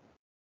cool.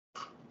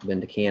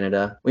 Been to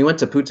Canada. We went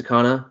to Punta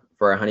Cana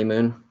for our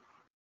honeymoon.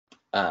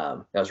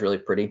 That was really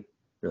pretty,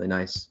 really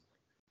nice.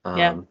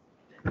 Yeah.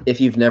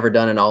 If you've never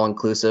done an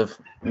all-inclusive,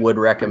 would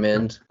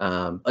recommend.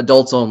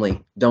 Adults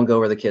only. Don't go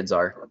where the kids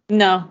are.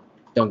 No.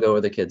 Don't go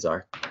where the kids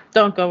are.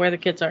 Don't go where the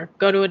kids are.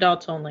 Go to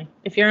adults only.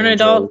 If you're an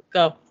adult,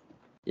 go.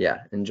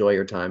 Yeah, enjoy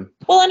your time.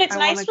 Well, and it's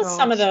nice with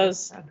some of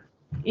those.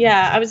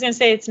 Yeah, I was going to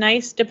say it's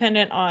nice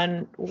dependent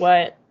on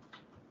what,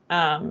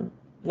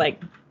 like,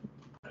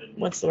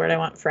 what's the word I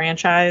want?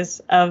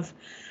 Franchise of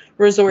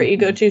resort you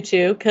go to,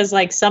 too. Because,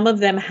 like, some of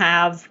them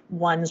have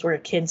ones where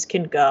kids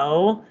can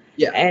go.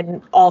 Yeah.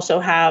 And also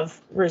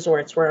have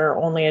resorts where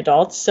only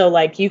adults. So,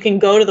 like, you can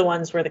go to the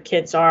ones where the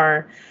kids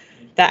are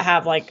that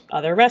have, like,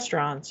 other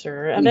restaurants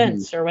or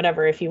events or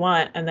whatever if you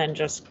want, and then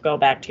just go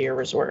back to your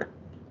resort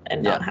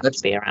and not have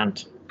to be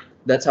around.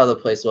 That's how the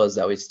place was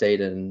that we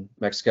stayed in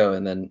Mexico.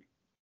 And then,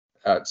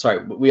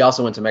 we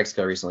also went to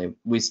Mexico recently.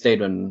 We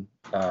stayed in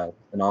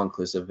an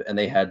all-inclusive, and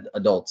they had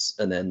adults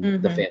and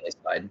then the family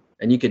side.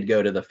 And you could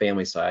go to the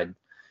family side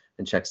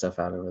and check stuff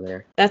out over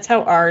there. That's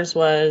how ours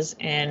was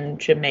in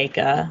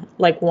Jamaica.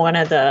 Like, one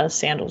of the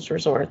Sandals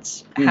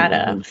resorts had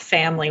a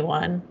family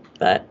one,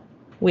 but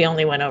we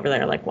only went over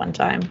there like one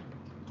time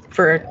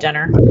for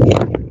dinner.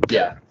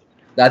 Yeah,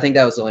 I think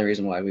that was the only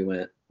reason why we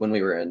went when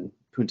we were in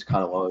Punta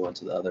Cana. While we went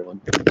to the other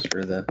one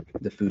for the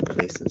food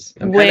places.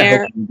 I'm kind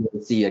of hoping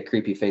to see a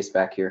creepy face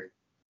back here.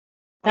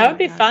 That would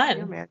be fun. Can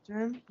you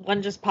imagine?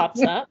 One just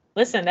pops up.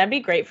 Listen, that'd be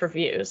great for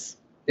views.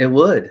 It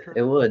would.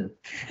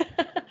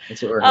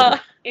 That's what we're hoping.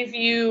 If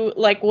you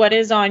like, what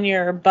is on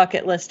your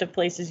bucket list of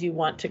places you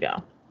want to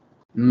go?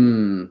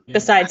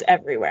 Besides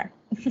everywhere.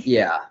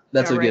 Yeah,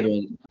 that's a good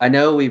one. I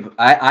know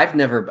I've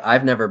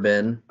never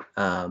been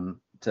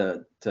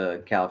to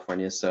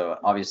California, so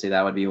obviously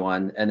that would be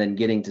one. And then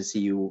getting to see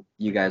you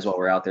guys while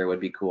we're out there would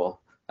be cool.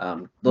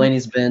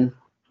 Delaney's been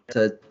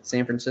to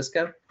San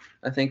Francisco,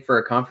 I think, for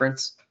a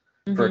conference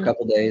for a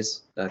couple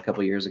days a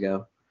couple years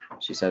ago.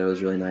 She said it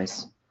was really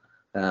nice.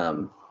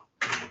 Banff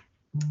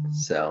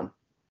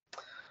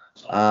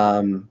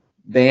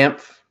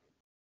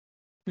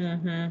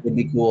would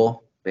be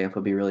cool. Banff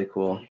would be really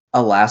cool.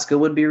 Alaska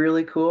would be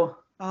really cool.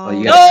 Oh,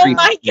 you got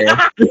my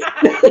God.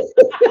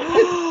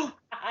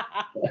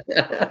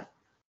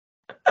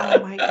 Oh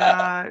my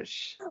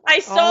gosh. I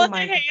saw the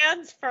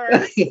hands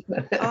first.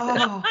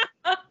 Oh.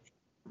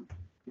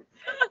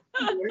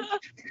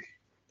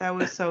 That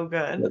was so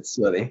good. That's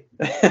funny.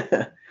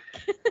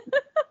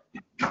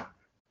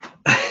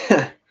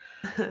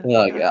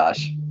 Oh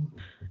gosh.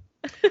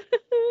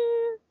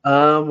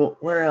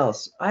 Where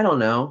else? I don't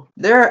know.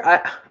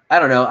 I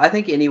don't know. I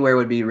think anywhere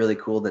would be really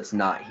cool that's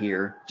not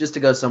here. Just to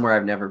go somewhere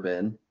I've never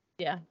been.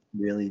 Yeah.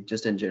 Really,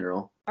 just in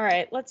general. All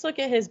right, let's look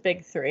at his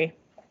big three.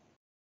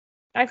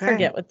 I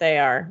forget what they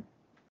are.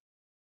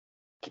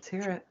 Let's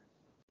hear it.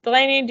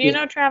 Delaney, do you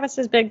know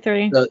Travis's big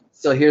three?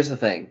 So here's the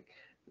thing.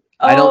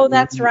 Oh,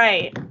 that's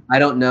right. I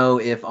don't know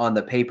if on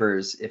the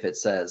papers, if it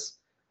says,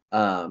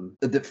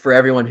 for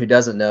everyone who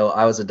doesn't know,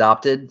 I was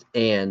adopted,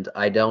 and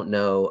I don't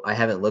know, I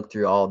haven't looked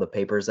through all the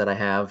papers that I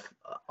have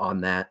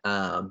on that.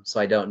 So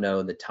I don't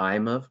know the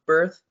time of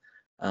birth,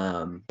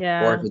 or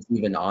if it's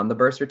even on the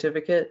birth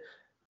certificate,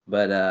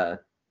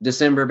 but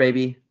December,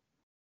 baby,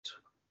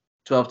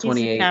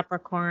 12/28.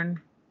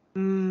 Capricorn.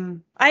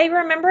 I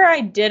remember I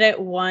did it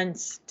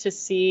once to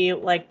see,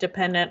 like,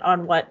 dependent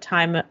on what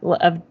time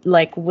of,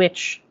 like,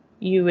 which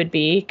you would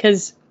be,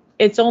 because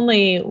it's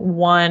only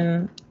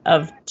one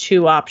of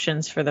two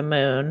options for the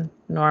moon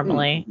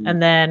normally,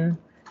 and then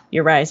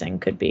your rising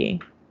could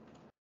be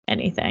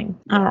anything.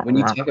 When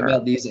you talk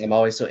about these, I'm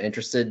always so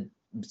interested.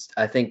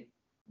 I think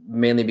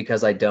mainly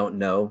because I don't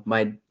know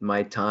my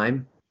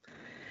time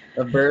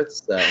of birth,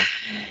 so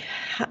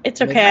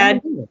it's okay.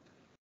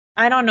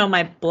 I don't know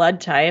my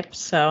blood type,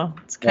 so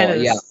it's kind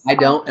of... Yeah, I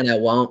don't, and I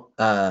won't.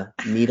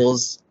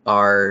 Needles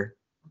are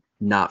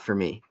not for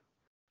me.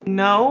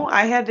 No,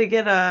 I had to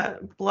get a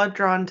blood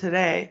drawn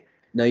today.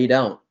 No, you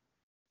don't.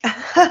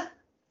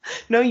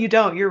 No, you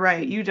don't. You're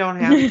right. You don't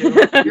have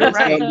to. You're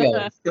right.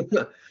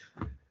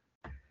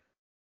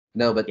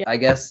 No, but I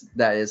guess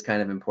that is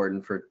kind of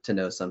important to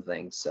know some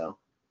things. So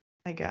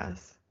I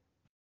guess.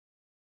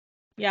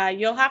 Yeah,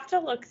 you'll have to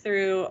look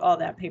through all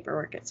that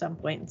paperwork at some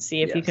point and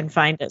see if you can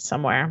find it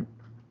somewhere.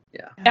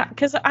 Yeah,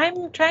 because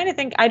I'm trying to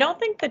think. I don't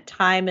think the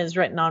time is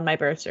written on my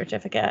birth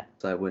certificate.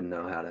 So I wouldn't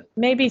know how to.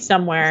 Maybe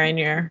somewhere in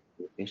your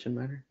location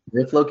matter.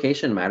 Birth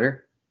location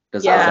matter.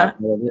 Does that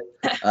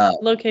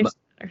location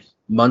matters?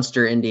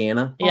 Munster,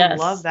 Indiana. Yes,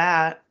 love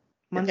that.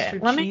 Munster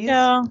cheese. Let me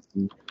go.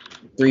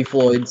 3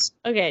 Floyds.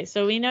 Okay,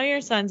 so we know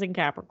your son's in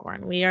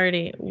Capricorn. We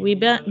knew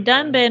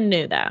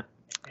that.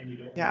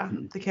 Yeah,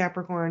 the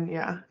Capricorn.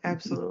 Yeah,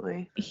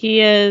 absolutely.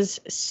 He is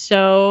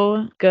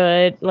so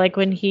good. Like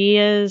when he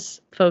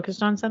is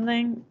focused on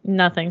something,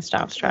 nothing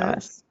stops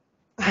Travis.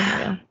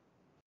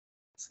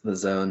 It's the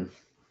zone.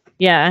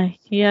 Yeah,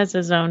 he has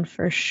a zone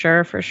for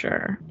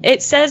sure.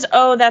 It says,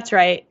 oh, that's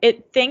right.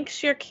 It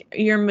thinks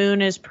your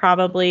moon is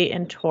probably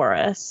in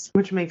Taurus.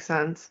 Which makes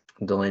sense.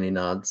 Delaney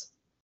nods.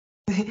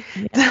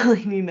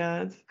 Delaney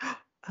nods.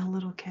 A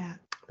little cat.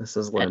 This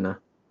is Luna.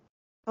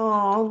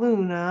 Oh,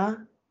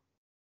 Luna.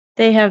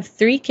 They have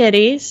 3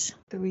 kitties.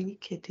 3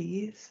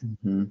 kitties.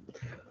 Mm-hmm.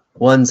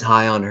 One's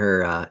high on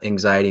her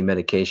anxiety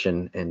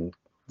medication and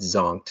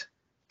zonked.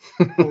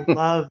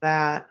 Love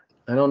that.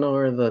 I don't know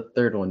where the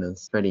third one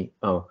is. Ready?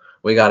 Oh,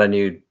 we got a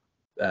new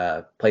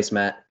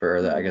placemat for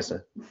a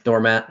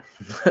doormat.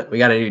 We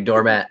got a new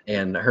doormat,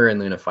 and her and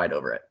Luna fight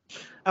over it.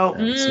 Oh,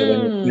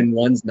 so when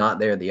one's not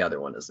there, the other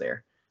one is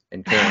there.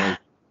 And currently,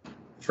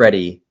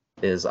 Freddie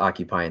is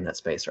occupying that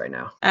space right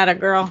now. Atta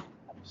girl.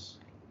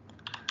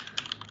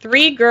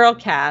 3 girl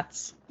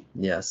cats.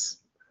 Yes,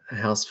 a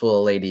house full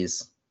of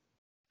ladies.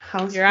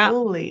 House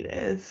full of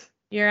ladies.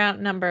 You're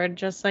outnumbered,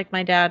 just like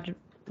my dad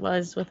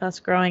was with us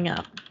growing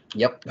up.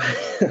 Yep.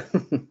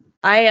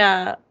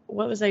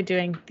 What was I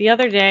doing? The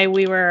other day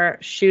we were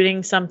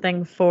shooting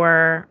something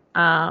for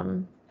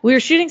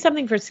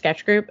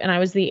Sketch Group, and I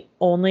was the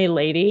only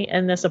lady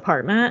in this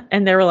apartment,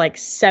 and there were like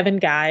 7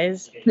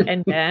 guys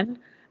and Ben.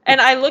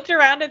 And I looked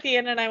around at the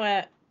end and I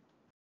went,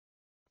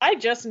 I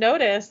just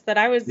noticed that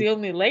I was the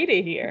only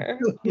lady here.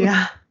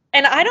 Yeah.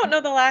 And I don't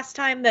know the last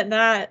time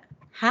that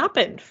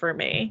happened for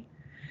me.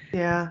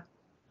 Yeah.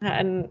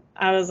 And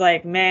I was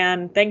like,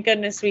 man, thank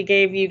goodness we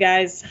gave you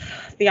guys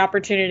the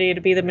opportunity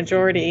to be the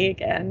majority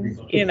again,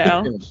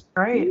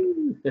 Right.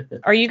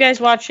 Are you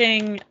guys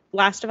watching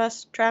Last of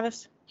Us,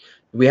 Travis?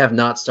 We have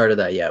not started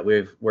that yet.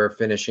 We're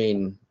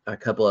finishing a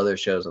couple other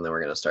shows, and then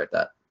we're going to start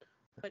that.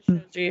 What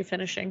shows are you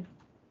finishing?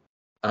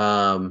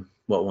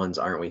 What ones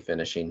aren't we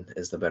finishing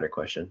is the better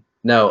question.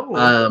 No,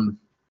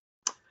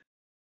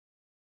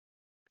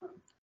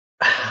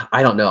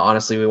 I don't know.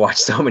 Honestly, we watch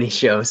so many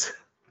shows.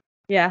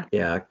 Yeah.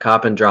 Yeah,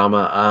 cop and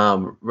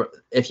drama.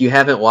 If you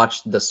haven't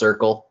watched The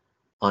Circle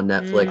on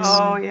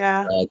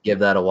Netflix, give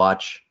that a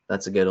watch.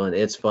 That's a good one.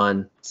 It's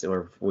fun.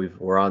 So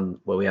we're on.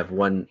 Well, we have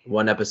one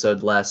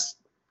episode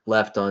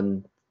left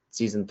on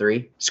season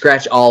 3.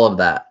 Scratch all of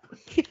that.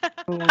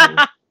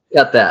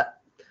 Cut that.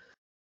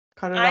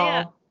 Cut it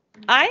all.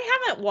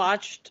 I haven't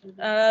watched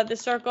The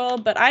Circle,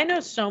 but I know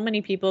so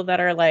many people that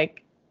are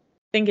like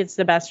think it's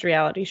the best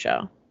reality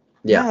show.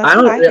 Yeah,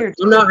 I'm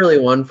not really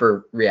one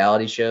for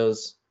reality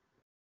shows.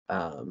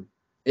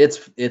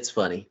 It's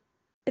funny.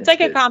 It's like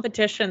good. A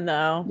competition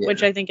though,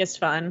 which I think is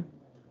fun.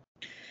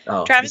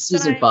 Oh,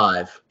 season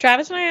 5.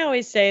 Travis and I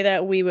always say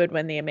that we would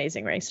win the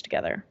Amazing Race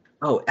together.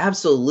 Oh,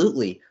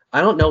 absolutely. I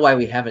don't know why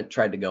we haven't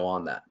tried to go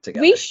on that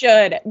together. We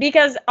should,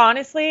 because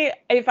honestly,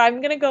 if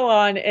I'm going to go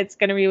on, it's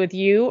going to be with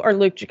you or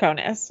Luke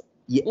Jaconis.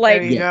 Yeah,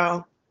 there you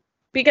go.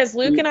 Because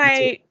Luke and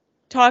I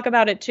talk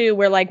about it too.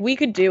 We're like, we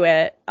could do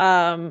it.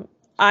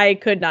 I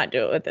could not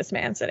do it with this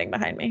man sitting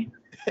behind me.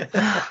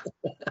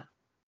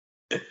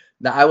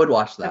 No, I would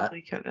watch that.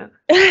 Couldn't.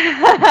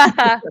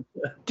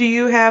 Do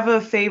you have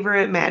a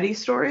favorite Maddie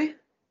story?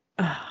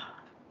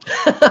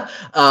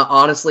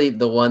 Honestly,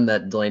 the one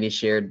that Delaney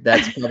shared,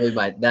 that's probably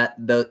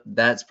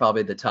that's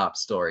probably the top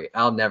story.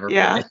 I'll never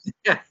forget.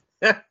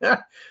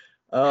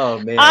 Oh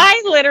man.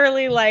 I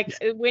literally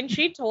when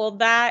she told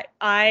that,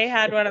 I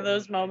had one of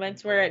those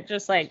moments where it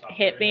just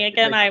hit me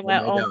again. I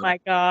went, oh my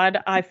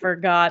God, I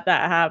forgot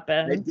that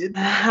happened.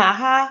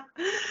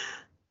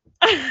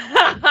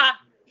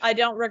 I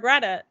don't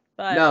regret it.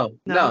 But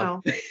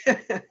no.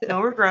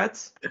 No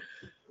regrets.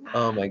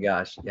 Oh my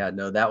gosh. Yeah,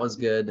 no, that was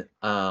good.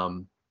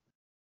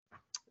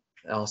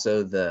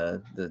 Also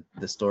the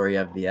story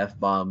of the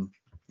F-bomb.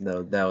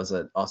 No, that was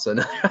also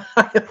another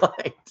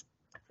highlight.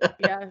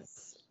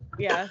 Yes.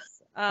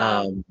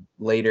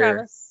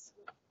 Later.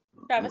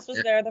 Travis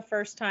was there the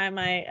first time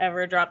I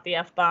ever dropped the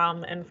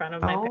F-bomb in front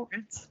of my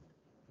parents.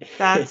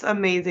 That's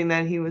amazing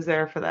that he was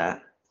there for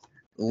that.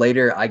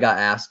 Later, I got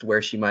asked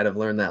where she might have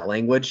learned that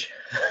language.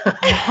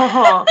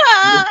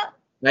 I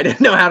didn't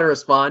know how to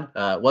respond.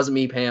 It wasn't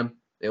me, Pam.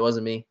 It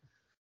wasn't me.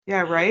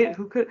 Yeah, right?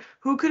 Who could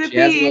it be? She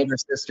has an older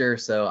sister,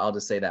 so I'll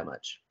just say that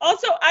much.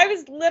 Also, I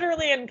was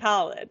literally in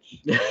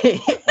college.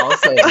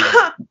 Also,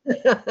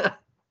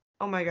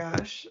 Oh my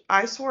gosh.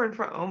 I swore in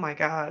front. Oh my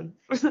God.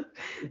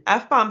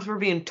 F-bombs were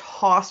being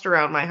tossed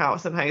around my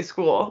house in high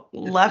school,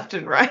 left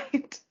and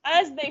right.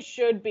 As they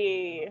should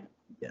be.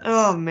 Yes.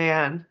 Oh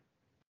man.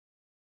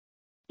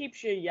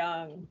 Keeps you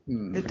young.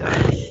 It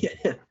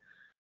does.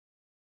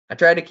 I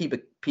try to keep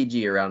it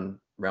PG around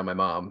my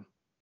mom,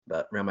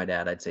 but around my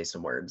dad, I'd say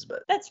some words.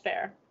 But that's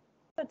fair.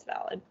 That's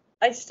valid.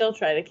 I still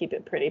try to keep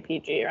it pretty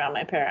PG around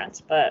my parents,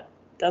 but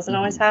doesn't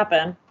always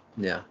happen.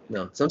 Yeah,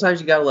 no.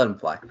 Sometimes you gotta let them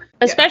fly.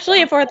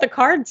 Especially if we're at the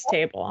cards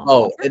table.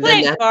 Oh, if we're and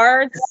playing then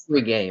cards.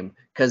 Every game,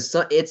 because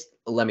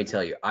let me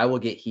tell you, I will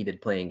get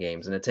heated playing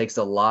games, and it takes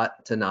a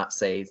lot to not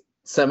say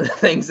some of the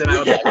things that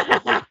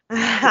I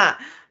would.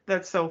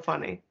 That's so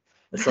funny.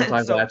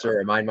 Sometimes I have to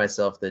remind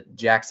myself that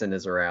Jackson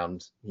is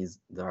around. He's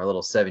our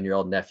little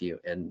 7-year-old nephew,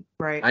 and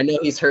right. I know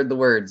he's heard the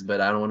words, but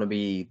I don't want to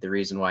be the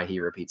reason why he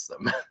repeats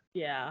them.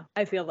 Yeah,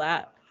 I feel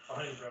that.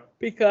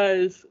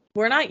 Because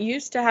we're not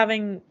used to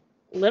having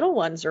little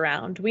ones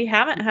around. We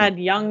haven't had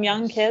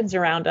young kids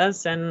around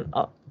us and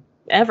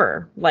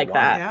ever like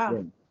that.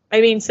 Yeah.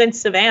 I mean, since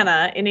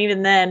Savannah, and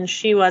even then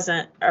she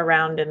wasn't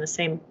around in the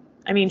same.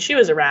 I mean, she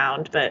was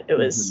around, but it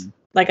was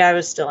like I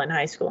was still in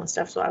high school and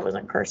stuff, so I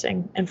wasn't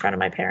cursing in front of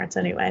my parents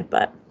anyway.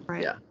 But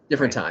yeah,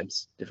 different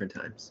times.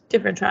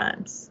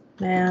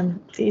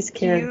 Man, these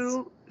kids.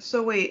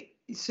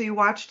 So you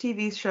watch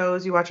TV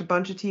shows, you watch a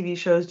bunch of TV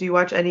shows. Do you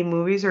watch any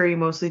movies, or are you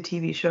mostly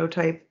TV show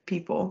type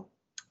people?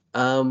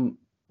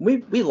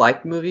 We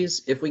like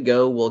movies. If we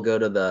go, we'll go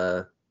to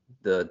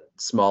the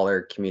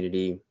smaller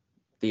community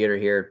theater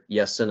here.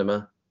 Yes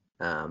Cinema.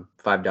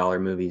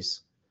 $5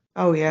 movies.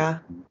 Oh yeah.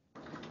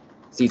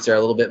 Seats are a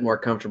little bit more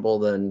comfortable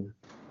than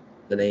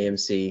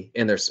AMC,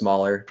 and they're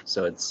smaller,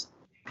 so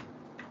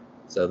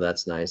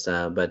that's nice.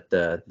 But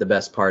the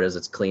best part is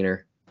it's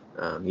cleaner.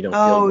 You don't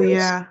feel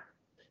gross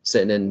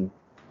sitting in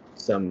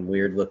some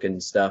weird looking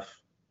stuff.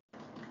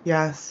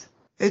 Yes.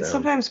 It's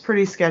sometimes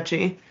pretty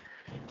sketchy.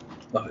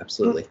 Oh,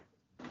 absolutely.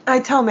 I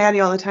tell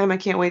Maddie all the time I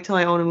can't wait till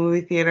I own a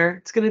movie theater.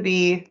 It's going to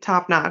be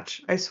top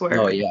notch, I swear.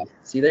 Oh, yeah.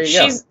 See, there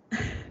you go.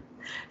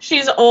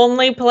 She's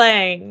only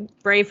playing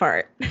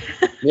Braveheart.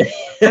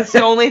 That's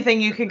the only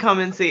thing you can come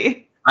and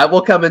see. I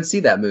will come and see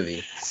that movie.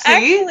 See?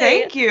 Actually,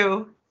 thank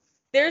you.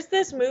 There's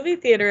this movie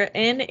theater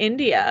in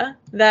India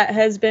that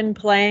has been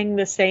playing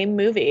the same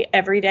movie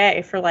every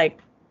day for like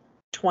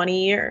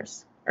 20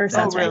 years or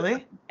something. Oh,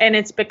 really? And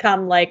it's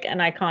become like an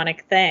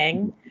iconic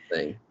thing.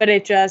 But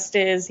it just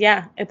is,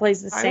 it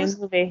plays the same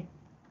movie.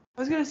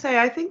 I was going to say,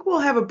 I think we'll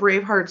have a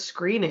Braveheart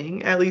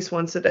screening at least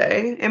once a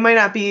day. It might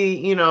not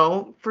be,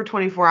 for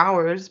 24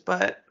 hours,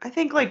 but I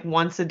think like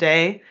once a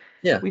day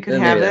we could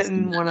have it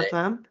in one of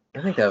them.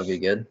 I think that would be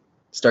good.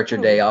 Start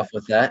your day off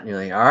with that, and you're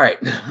like, all right,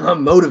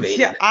 I'm motivated.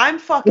 Yeah, I'm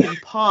fucking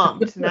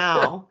pumped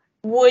now.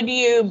 Would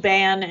you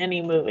ban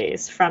any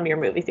movies from your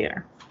movie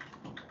theater?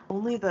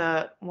 Only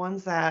the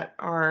ones that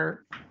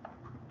are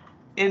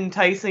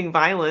enticing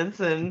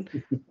violence and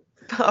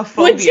a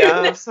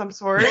phobia of some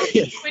sort.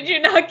 Would you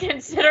not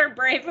consider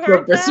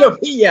Braveheart?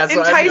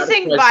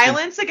 Enticing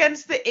violence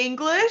against the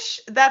English?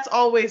 That's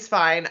always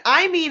fine.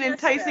 I mean,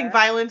 enticing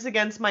violence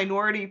against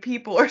minority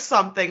people or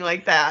something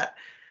like that.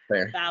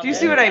 Fair. Do you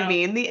see what I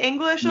mean? The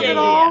English of it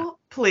all? Yeah.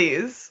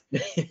 Please.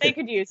 They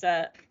could use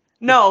that.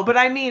 No, but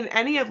I mean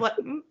any of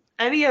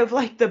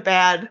like the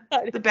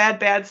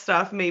bad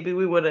stuff maybe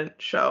we wouldn't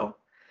show.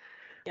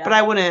 Yeah. But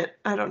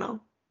I don't know.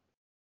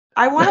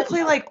 I want to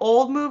play like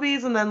old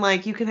movies, and then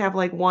like you can have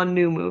like one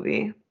new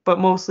movie, but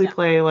mostly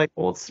play like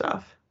old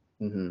stuff.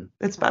 Mm-hmm.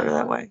 It's better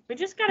that way. We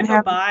just gotta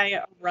go buy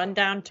a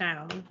rundown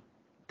town.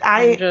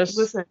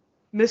 Listen,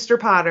 Mr.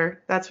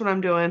 Potter. That's what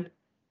I'm doing.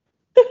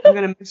 I'm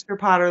gonna Mr.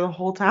 Potter the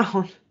whole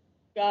town.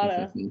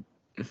 Gotta.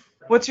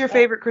 What's your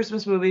favorite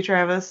Christmas movie,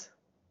 Travis?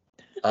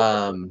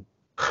 The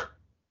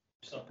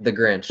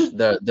Grinch,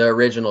 the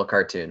original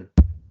cartoon.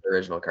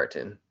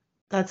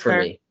 That's for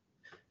fair. Me.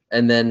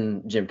 And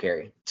then Jim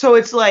Carrey. So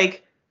it's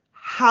like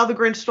How the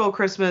Grinch Stole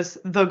Christmas,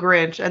 The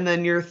Grinch, and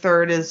then your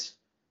third is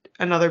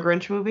another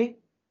Grinch movie?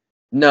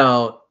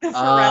 No. The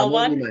Pharrell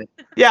one?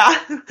 Yeah.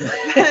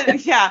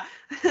 Yeah.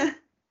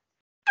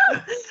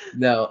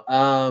 No.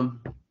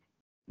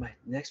 My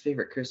next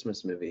favorite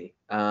Christmas movie.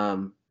 I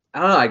don't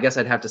know. I guess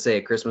I'd have to say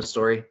A Christmas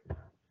Story.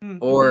 Mm-hmm.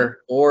 Or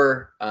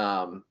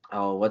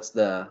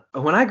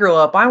When I Grow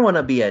Up, I Want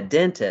to Be a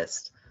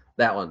Dentist.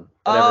 That one.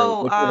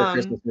 Whichever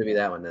Christmas movie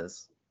that one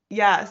is.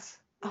 Yes.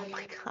 Oh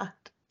my God.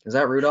 Is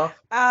that Rudolph?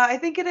 I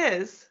think it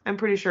is. I'm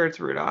pretty sure it's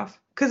Rudolph.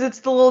 Because it's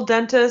the little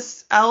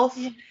dentist elf.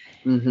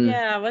 Mm-hmm.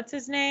 Yeah, what's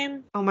his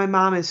name? Oh, my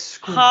mom is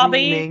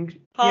screaming.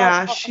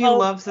 She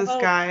loves this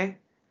guy.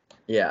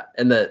 Yeah,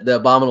 and the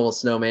Abominable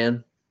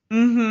Snowman.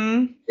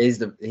 Mm-hmm.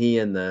 He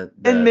and the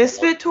and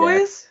Misfit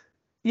Toys?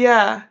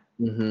 Yeah.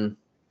 Mm-hmm.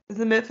 Is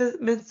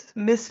the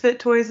Misfit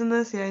Toys in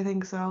this? Yeah, I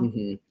think so.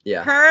 Mm-hmm.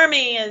 Yeah.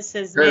 Hermie is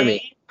his name.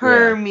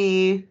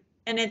 Hermie. Yeah.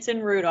 And it's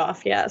in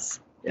Rudolph, yes.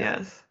 Yeah.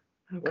 Yes.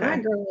 Okay. When I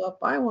grow up,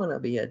 I want to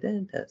be a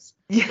dentist.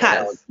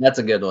 Yes. That's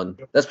a good one.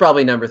 That's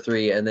probably number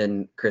 3, and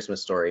then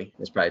Christmas Story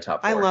is probably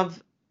top 4. I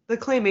love the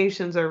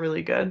claymations are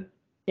really good.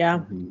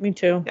 Yeah, me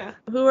too. Yeah.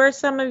 Who are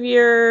some of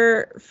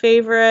your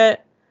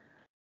favorite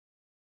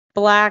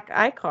Black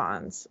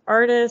icons,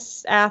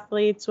 artists,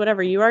 athletes,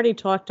 whatever? You already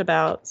talked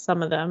about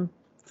some of them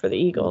for the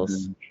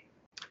Eagles.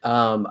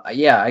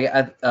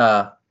 Yeah,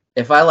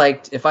 if I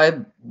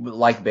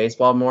liked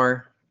baseball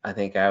more, I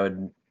think I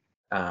would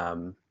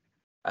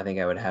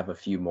have a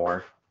few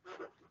more,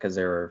 because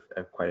there were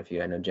quite a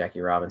few. I know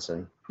Jackie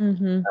Robinson.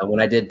 When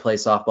I did play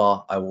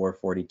softball, I wore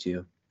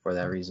 42 for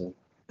that reason.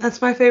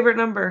 That's my favorite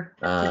number.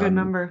 It's a good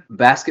number.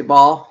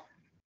 Basketball,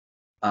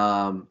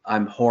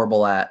 I'm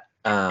horrible at,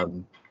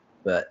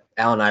 but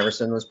Allen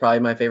Iverson was probably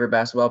my favorite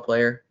basketball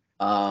player.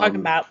 Talking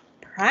about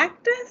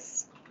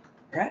practice?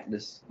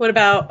 Practice. What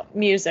about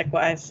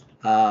music-wise?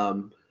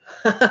 I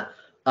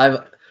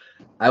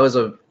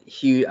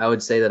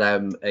would say that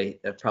I'm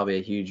probably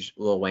a huge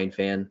Lil Wayne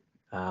fan.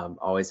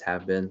 Always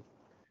have been.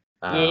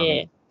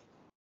 Yeah.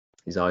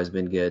 He's always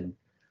been good.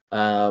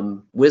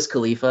 Wiz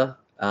Khalifa,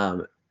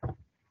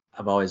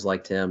 I've always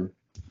liked him.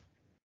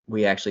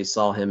 We actually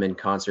saw him in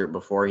concert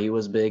before he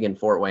was big in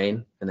Fort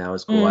Wayne, and that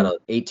was cool. At an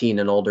 18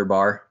 and older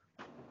bar.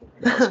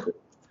 That was cool.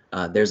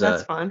 There's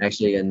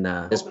actually in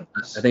this,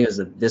 I think it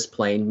was This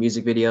Plane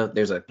music video.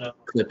 There's a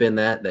clip in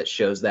that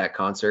shows that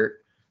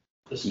concert.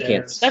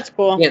 That's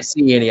cool. You can't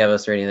see any of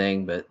us or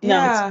anything, but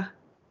yeah.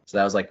 So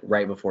that was like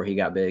right before he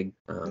got big.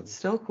 It's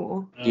still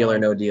cool. Deal or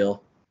No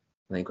Deal,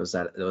 I think was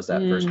that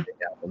first big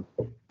album.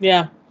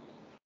 Yeah,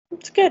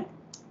 it's good.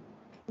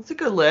 It's a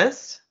good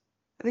list.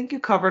 I think you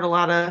covered a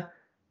lot of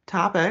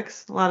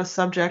topics, a lot of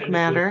subject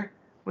matter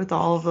with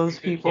all of those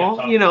people,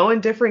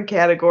 in different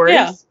categories.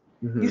 Yeah.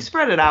 You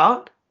spread it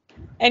out.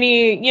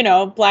 Any,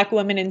 Black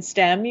women in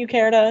STEM you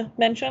care to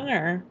mention,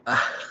 or?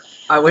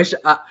 I wish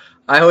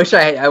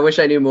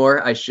I knew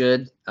more. I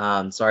should.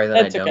 Sorry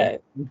that That's I don't.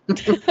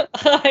 Okay.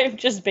 I'm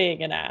just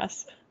being an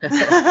ass.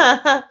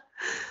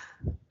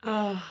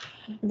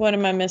 What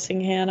am I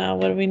missing, Hannah?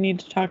 What do we need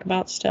to talk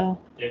about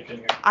still?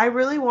 I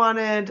really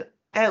wanted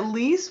at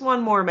least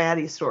one more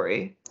Maddie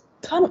story.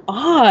 Come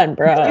on,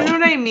 bro. You know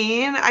what I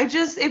mean?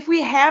 If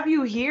we have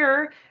you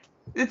here,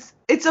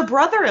 it's a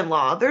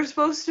brother-in-law. They're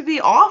supposed to be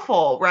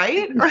awful,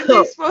 right? Are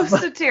they supposed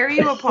to tear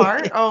you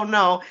apart? Oh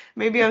no.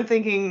 Maybe I'm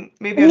thinking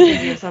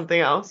of something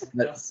else.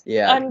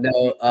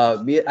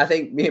 I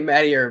think me and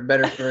Maddie are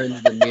better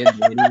friends than me and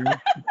Delaney.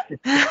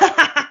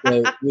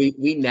 So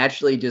we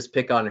naturally just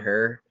pick on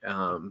her.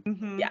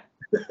 Yeah.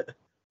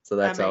 So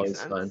that's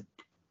always fun.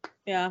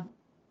 Yeah.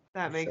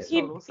 That makes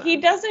total sense. He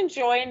doesn't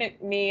join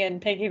me in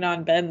picking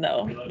on Ben,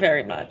 though,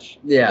 very much.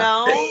 Yeah.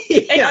 No?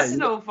 It's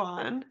no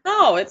fun.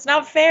 No, it's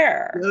not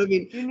fair. You know what I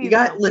mean? You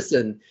got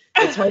listen.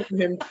 It's hard for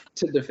him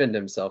to defend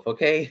himself,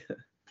 okay?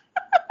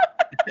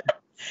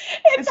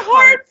 It's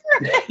hard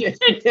for him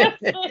to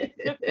defend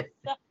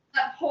himself.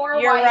 That poor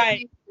You're white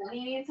right. man,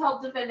 he needs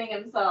help defending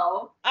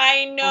himself.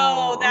 I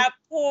know, that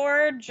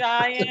poor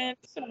giant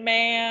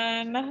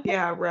man.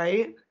 Yeah,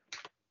 right?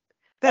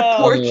 That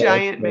poor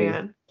giant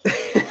man.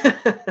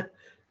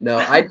 No,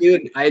 I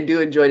do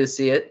enjoy to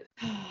see it.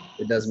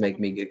 It does make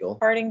me giggle.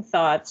 Parting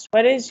thoughts.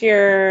 What is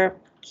your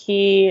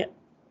key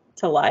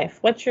to life?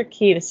 What's your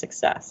key to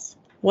success?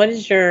 What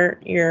is your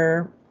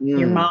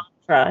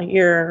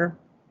mantra?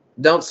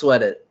 Don't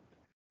sweat it.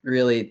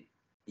 Really.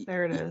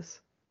 There it is.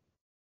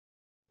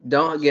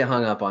 Don't get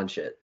hung up on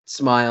shit.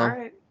 Smile. All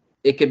right.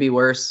 It could be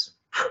worse.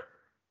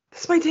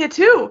 That's my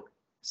tattoo.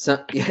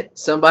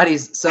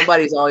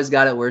 Somebody's always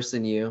got it worse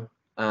than you.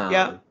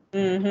 Yeah.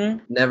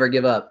 Never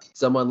give up.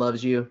 Someone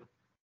loves you.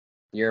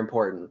 You're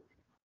important.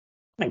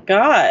 My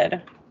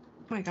God.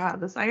 Oh my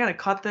God, I gotta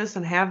cut this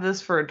and have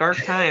this for a dark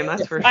time.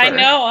 That's for sure. I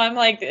know. I'm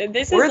like,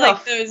 this Where is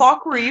like the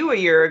fuck were you a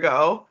year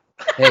ago?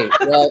 Hey,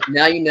 well,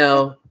 now you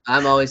know.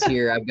 I'm always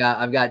here. I've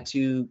got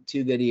two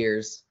good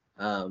ears.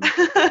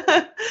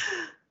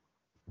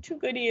 Two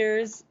good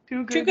ears.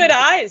 Two good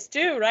eyes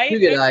too, right? Two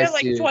good eyes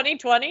like too.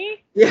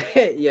 2020.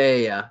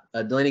 Yeah.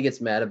 Delaney gets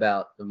mad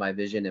about my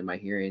vision and my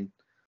hearing.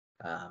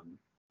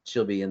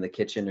 She'll be in the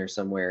kitchen or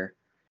somewhere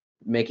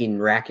making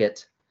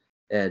racket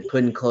and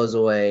putting clothes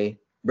away,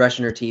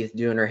 brushing her teeth,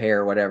 doing her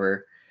hair,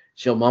 whatever.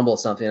 She'll mumble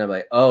something. I'm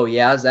like, oh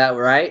yeah, is that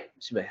right?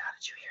 She'll be like, how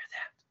did you hear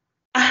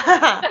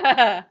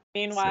that?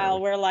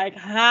 Meanwhile, we're like,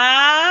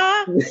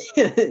 huh?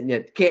 Yeah,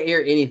 can't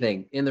hear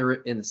anything in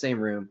the same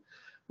room.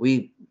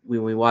 When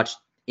we watch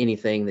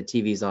anything, the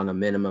TV's on a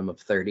minimum of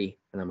 30,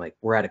 and I'm like,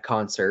 we're at a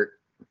concert.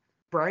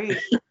 Right.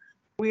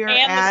 We are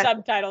the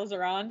subtitles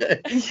are on.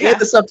 And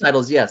the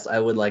subtitles, yes. I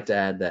would like to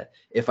add that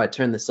if I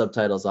turn the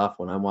subtitles off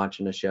when I'm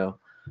watching a show,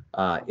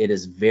 it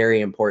is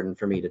very important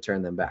for me to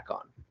turn them back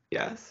on.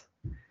 Yes.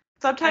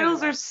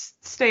 Subtitles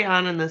stay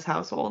on in this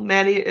household.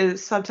 Maddie,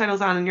 is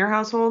subtitles on in your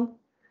household?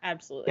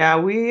 Absolutely. Yeah,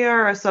 we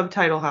are a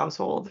subtitle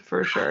household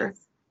for sure.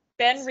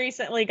 Ben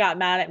recently got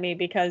mad at me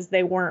because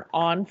they weren't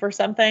on for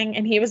something,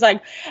 and he was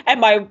like, and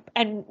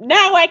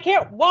now I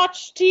can't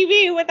watch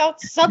TV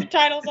without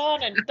subtitles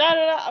on, and da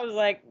da da. I was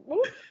like,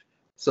 whoop.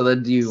 So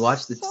then do you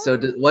watch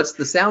what's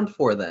the sound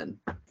for then?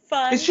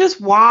 Fun. It's just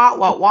wah,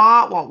 wah,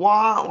 wah, wah,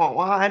 wah, wah,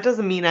 wah. It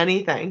doesn't mean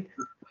anything.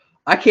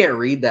 I can't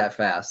read that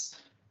fast.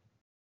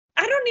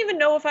 I don't even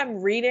know if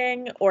I'm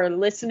reading or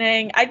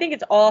listening. I think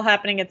it's all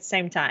happening at the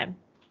same time.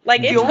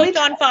 Like, it's hooked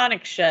on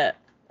phonics shit.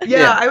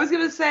 Yeah, I was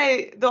going to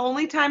say, the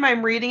only time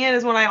I'm reading it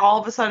is when I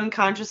all of a sudden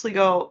consciously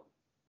go,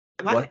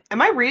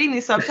 am I reading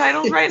these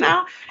subtitles right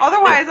now?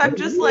 Otherwise, I'm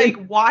just, like,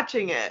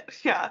 watching it.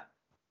 Yeah.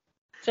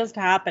 Just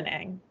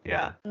happening.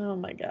 Yeah. Oh,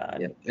 my God.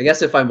 Yeah. I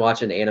guess if I'm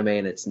watching anime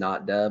and it's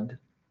not dubbed,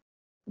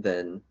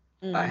 then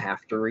I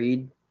have to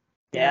read.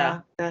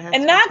 Yeah.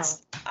 And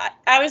that's,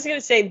 I was going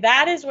to say,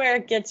 that is where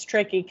it gets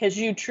tricky, because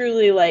you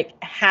truly, like,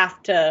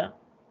 have to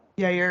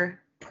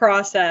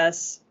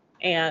process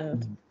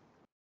and...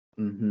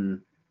 Mm-hmm.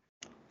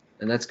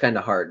 And that's kind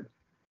of hard.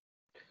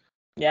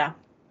 Yeah.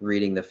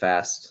 Reading the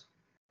fast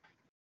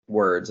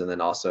words and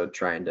then also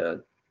trying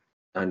to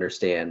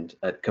understand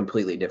a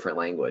completely different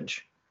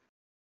language.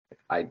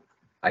 I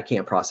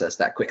can't process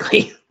that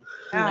quickly.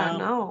 Yeah,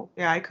 no.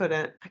 Yeah, I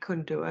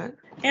couldn't do it.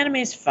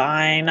 Anime's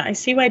fine. I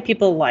see why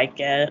people like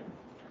it.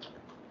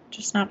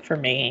 Just not for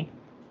me.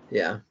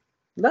 Yeah.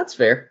 That's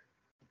fair.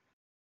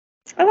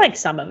 I like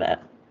some of it.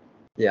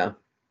 Yeah.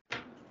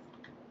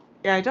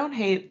 Yeah, I don't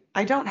hate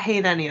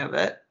any of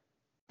it.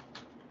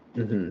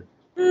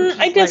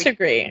 Mm-hmm. I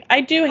disagree. I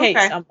do hate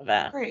some of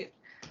it.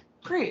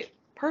 Great.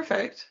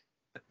 Perfect.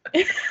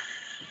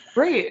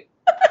 Great.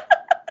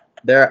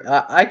 There,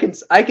 I can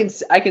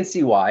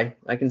see why.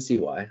 I can see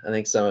why. I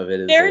think some of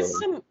it is. There's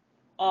some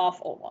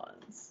awful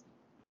ones.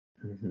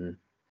 Mm-hmm.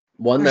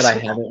 One that I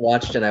haven't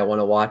watched and I want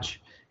to watch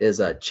is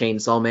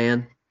Chainsaw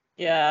Man.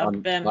 Yeah,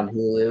 on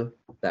Hulu.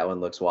 That one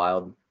looks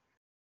wild.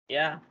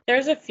 Yeah,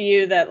 there's a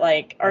few that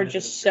like are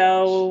just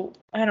so,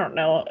 I don't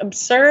know,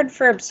 absurd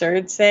for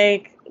absurd's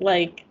sake.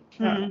 Like,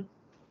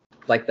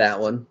 like that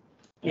one.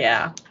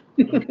 Yeah.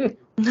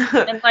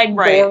 And like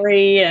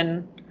gory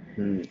and.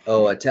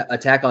 Oh,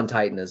 Attack on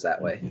Titan is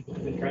that way.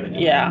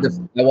 Yeah.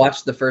 I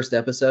watched the first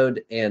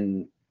episode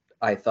and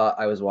I thought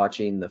I was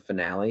watching the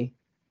finale.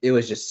 It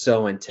was just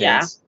so intense.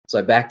 Yeah. So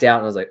I backed out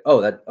and I was like,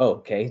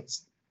 okay.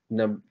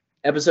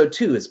 Episode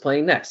 2 is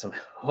playing next. I'm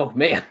like, oh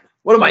man,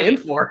 what am I in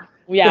for?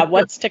 Yeah,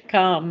 what's to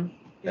come?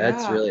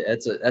 That's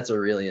a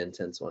really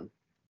intense one.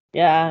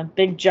 Yeah,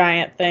 big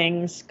giant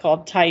things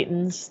called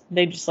Titans.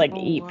 They just like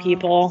eat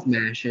people.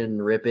 Smashing,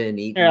 ripping,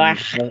 eating. Yeah,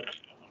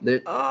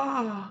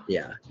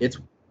 it's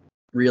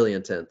really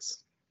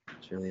intense.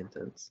 It's really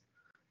intense.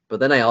 But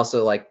then I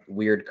also like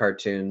weird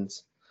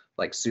cartoons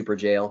like Super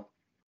Jail.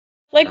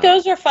 Like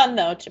those are fun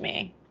though to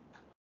me.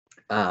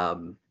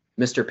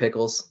 Mr.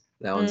 Pickles.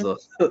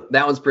 That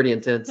one's pretty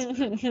intense.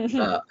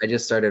 I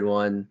just started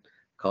one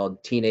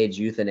called Teenage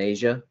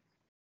Euthanasia.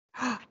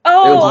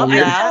 Oh, I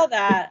saw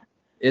that.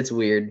 It's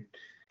weird.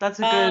 That's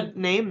a good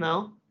name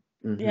though.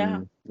 Mm-hmm. Yeah.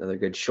 Another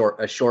good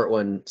short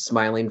one,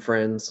 Smiling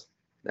Friends.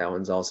 That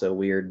one's also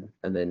weird.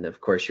 And then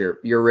of course your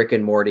Rick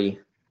and Morty.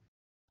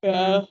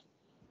 Yeah.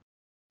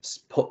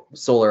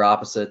 Solar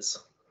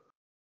Opposites.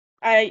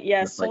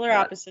 Solar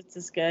Opposites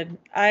is good.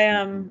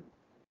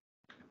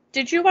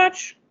 Did you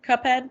watch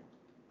Cuphead?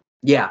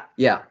 Yeah.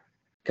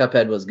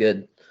 Cuphead was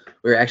good.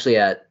 We were actually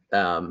at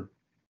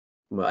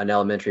an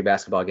elementary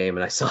basketball game,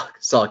 and I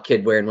saw a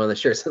kid wearing one of the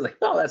shirts. I was like,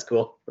 oh, that's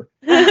cool.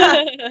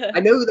 I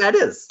know who that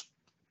is.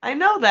 I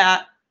know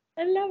that.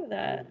 I love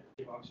that.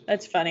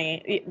 That's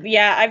funny.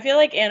 Yeah, I feel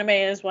like anime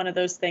is one of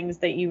those things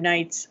that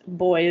unites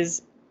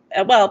boys,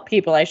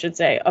 people, I should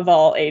say, of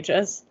all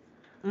ages.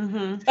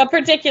 Mm-hmm. But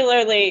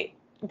particularly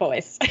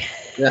boys.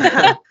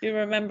 You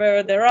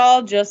remember, they're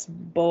all just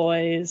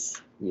boys.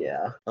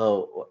 Yeah.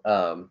 Oh,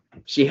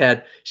 she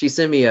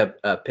sent me a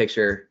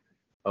picture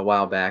a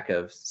while back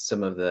of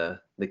some of the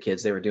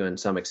kids. They were doing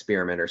some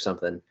experiment or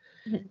something.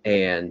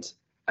 And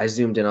I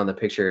zoomed in on the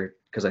picture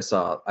because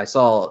I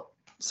saw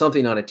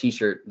something on a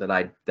t-shirt that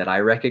I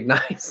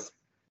recognized.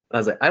 I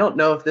was like, I don't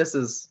know if this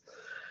is,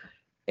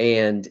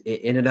 and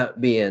it ended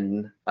up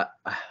being,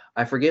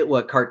 I forget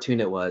what cartoon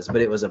it was,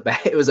 but it was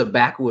a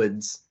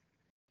backwoods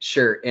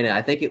shirt, and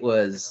I think it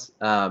was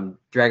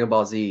Dragon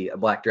Ball Z, a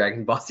black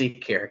Dragon Ball Z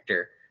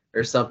character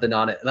or something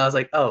on it. And I was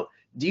like, oh,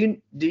 do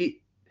you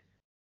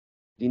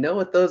know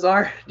what those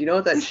are? Do you know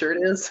what that shirt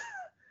is?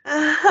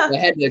 I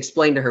had to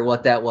explain to her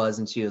what that was,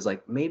 and she was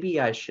like,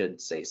 maybe I should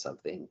say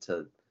something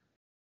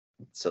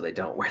so they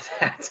don't wear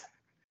that.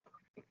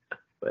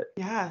 But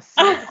yes.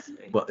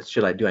 What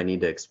should I do? I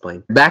need to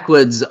explain.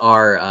 Backwoods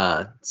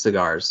are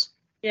cigars.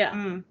 Yeah.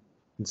 And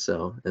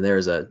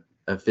there's a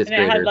fifth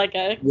grader. It had like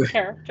a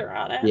character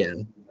on it. Yeah.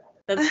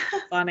 That's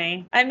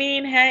funny. I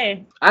mean,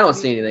 hey. I don't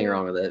see anything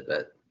wrong with it,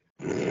 but.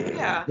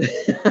 Yeah.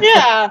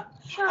 Yeah.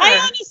 Sure.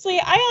 I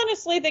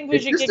honestly think we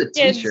should get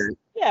kids. T-shirt,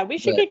 we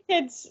should get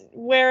kids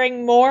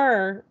wearing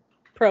more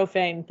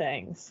profane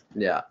things.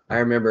 Yeah, I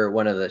remember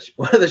one of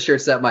the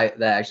shirts that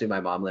my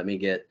mom let me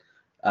get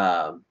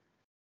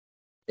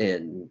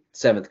in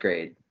 7th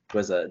grade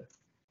the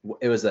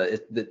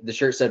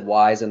shirt said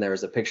wise, and there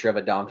was a picture of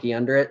a donkey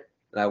under it,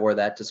 and I wore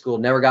that to school.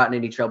 Never got in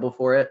any trouble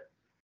for it.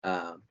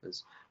 It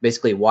was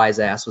basically wise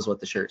ass was what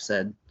the shirt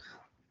said.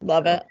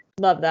 Love it.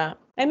 Love that.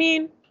 I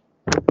mean,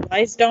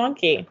 wise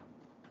donkey.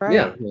 Right.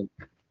 Yeah.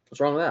 What's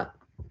wrong with that?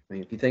 I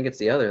mean, if you think it's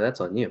the other,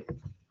 that's on you.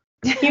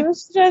 He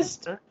was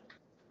just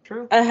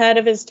True. ahead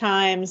of his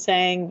time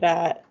saying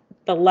that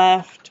the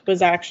left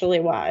was actually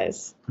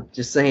wise.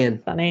 Just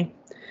saying. Funny.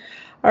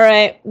 All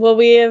right. Well,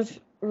 we have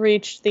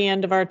reached the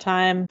end of our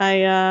time.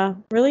 I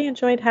really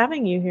enjoyed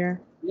having you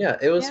here. Yeah,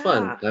 it was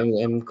fun.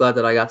 I'm glad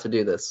that I got to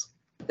do this.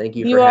 Thank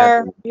you for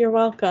having me. You're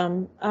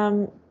welcome.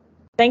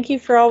 Thank you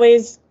for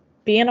always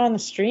being on the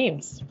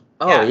streams.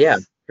 Oh, yeah,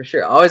 for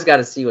sure. Always got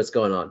to see what's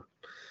going on.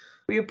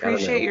 We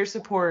appreciate your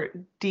support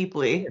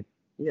deeply.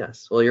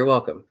 Yes. Well, you're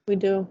welcome. We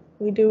do.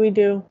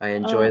 I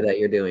enjoy that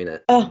you're doing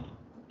it. Oh,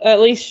 at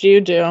least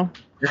you do.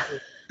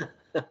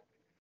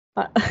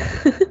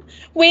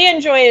 We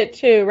enjoy it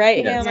too,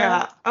 right, Yes. Hannah?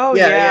 Yeah. Oh,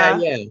 Yeah.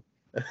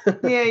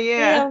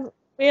 Yeah.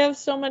 We have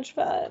so much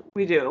fun.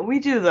 We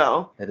do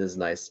though. It is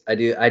nice. I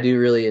do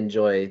really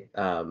enjoy.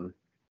 I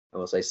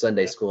will say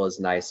Sunday school is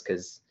nice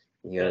because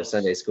you go to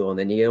Sunday school and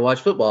then you get to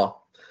watch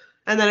football.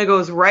 And then it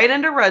goes right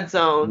into red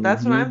zone.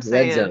 That's what I'm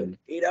saying. Red zone.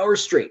 8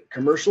 hours straight,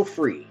 commercial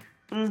free.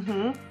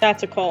 Mm-hmm.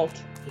 That's a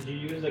cult. Did you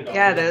use a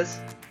Yeah, it is.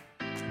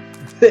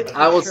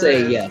 I will Sure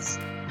say is. yes.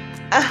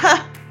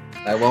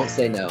 I won't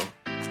say no.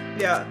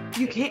 Yeah.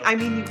 You can't. I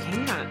mean, you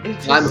can't.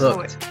 It's just I'm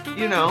hooked.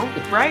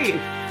 Right.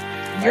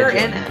 You're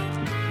in it.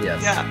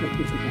 Yes. Yeah.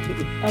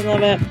 I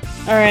love it.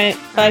 All right.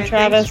 Bye, right,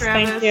 Travis.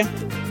 thanks, Thank you.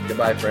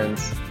 Goodbye,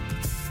 friends.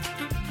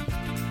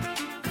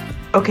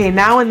 Okay,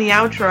 now in the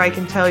outro, I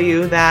can tell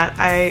you that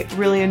I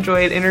really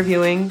enjoyed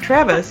interviewing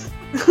Travis.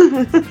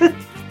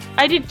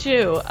 I did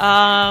too.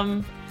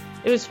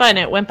 It was fun.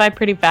 It went by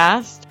pretty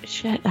fast.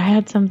 Shit, I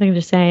had something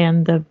to say,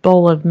 and the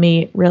bowl of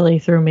meat really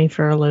threw me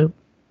for a loop.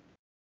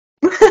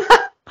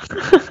 The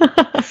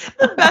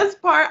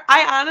best part,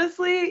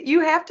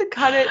 you have to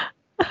cut it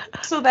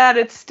so that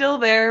it's still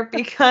there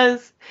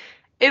because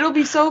it'll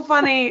be so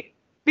funny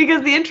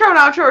because the intro and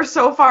outro are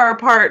so far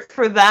apart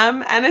for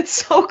them and it's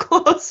so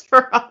close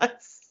for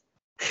us.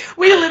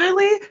 We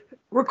literally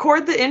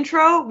record the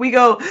intro, we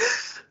go,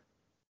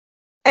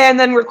 and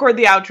then record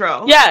the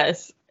outro.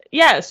 Yes.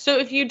 So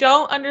if you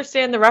don't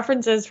understand the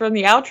references from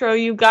the outro,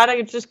 you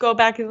gotta just go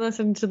back and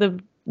listen to the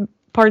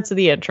parts of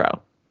the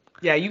intro.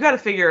 Yeah, you gotta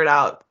figure it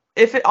out.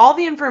 If all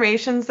the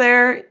information's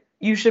there,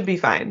 you should be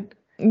fine.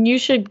 You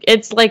should.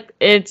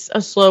 It's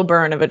a slow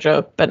burn of a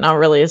joke, but not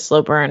really a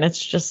slow burn.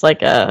 It's just like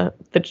the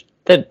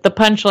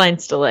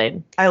punchline's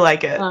delayed. I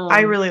like it.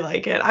 I really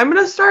like it. I'm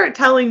gonna start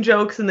telling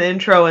jokes in the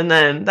intro, and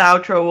then the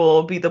outro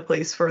will be the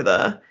place for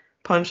the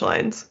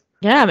punchlines.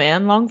 Yeah,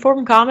 man, long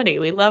form comedy.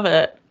 We love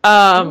it.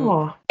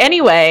 Oh.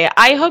 Anyway,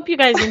 I hope you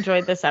guys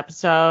enjoyed this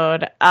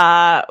episode.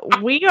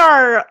 We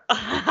are.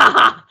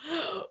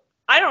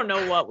 I don't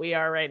know what we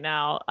are right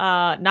now.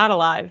 Not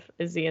alive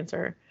is the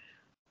answer.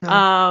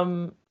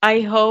 No.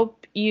 I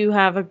hope you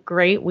have a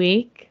great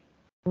week.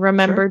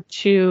 Remember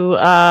to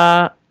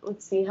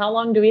let's see, how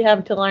long do we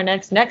have till our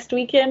next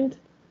weekend?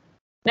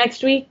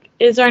 Next week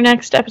is our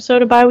next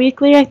episode of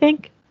Biweekly, I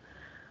think.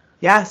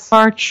 Yes.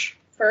 March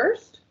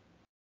 1st?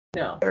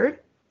 No. 3rd?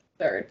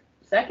 3rd.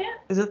 2nd?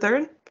 Is it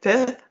 3rd?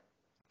 5th?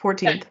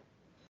 14th.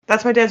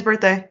 That's my dad's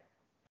birthday.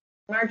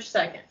 March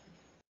 2nd.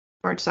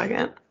 March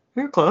 2nd.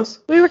 We were close.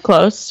 We were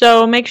close.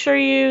 So make sure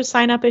you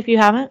sign up if you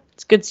haven't.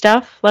 It's good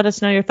stuff. Let us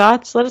know your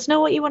thoughts. Let us know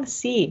what you want to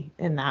see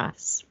in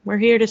this. We're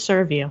here to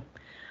serve you.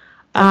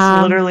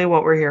 That's literally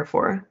what we're here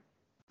for.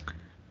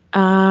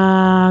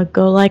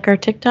 Go like our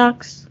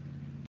TikToks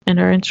and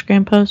our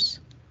Instagram posts.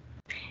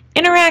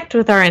 Interact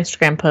with our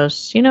Instagram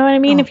posts. You know what I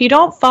mean? If you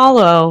don't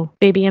follow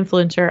Baby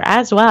Influencer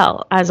as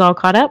well as All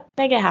Caught Up,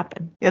 make it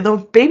happen. Yeah, the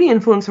Baby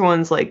Influencer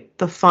one's like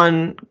the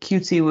fun,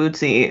 cutesy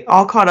wootsy.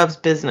 All Caught Up's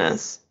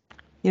business.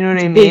 You know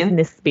what I mean?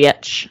 Business,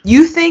 bitch.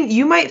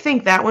 You might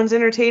think that one's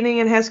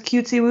entertaining and has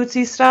cutesy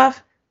wootsy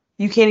stuff.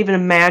 You can't even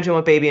imagine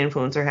what Baby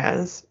Influencer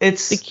has.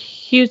 It's the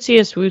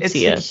cutesiest wootsiest.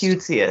 It's the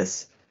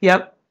cutesiest.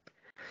 Yep.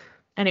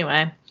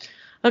 Anyway.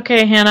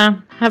 Okay,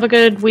 Hannah. Have a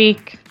good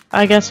week.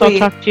 I guess I'll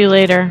talk to you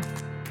later.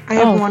 I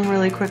have one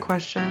really quick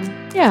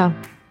question. Yeah.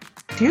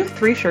 Do you have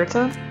 3 shirts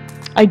on?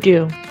 I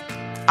do.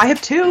 I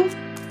have 2.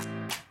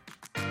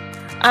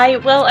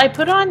 I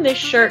put on this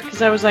shirt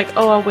because I was like,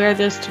 oh, I'll wear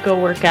this to go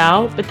work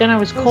out. But then I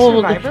was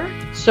cold.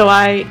 Survivor? So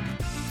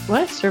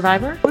what?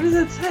 Survivor? What does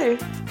it say?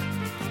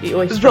 The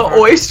oyster the bar.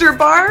 Oyster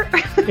Bar?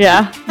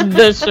 Yeah.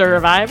 The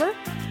Survivor?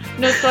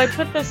 No, so I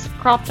put this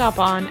crop top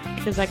on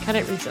because I cut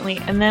it recently.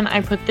 And then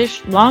I put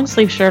this long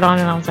sleeve shirt on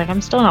and I was like,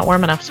 I'm still not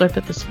warm enough. So I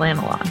put this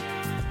flannel on.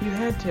 You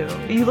had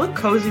to. You look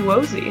cozy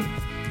wozy.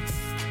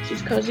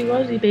 She's cozy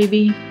wozy,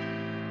 baby.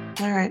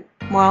 All right.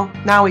 Well,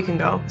 now we can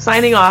go.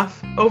 Signing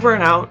off. Over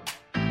and out.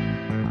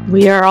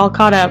 We are all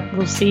caught up.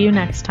 We'll see you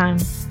next time.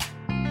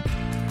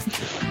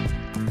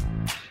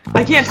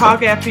 I can't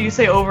talk after you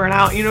say over and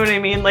out. You know what I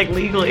mean? Like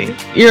legally.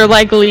 You're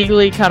like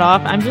legally cut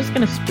off. I'm just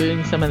going to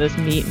spoon some of this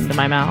meat into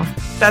my mouth.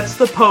 That's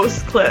the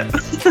post clip.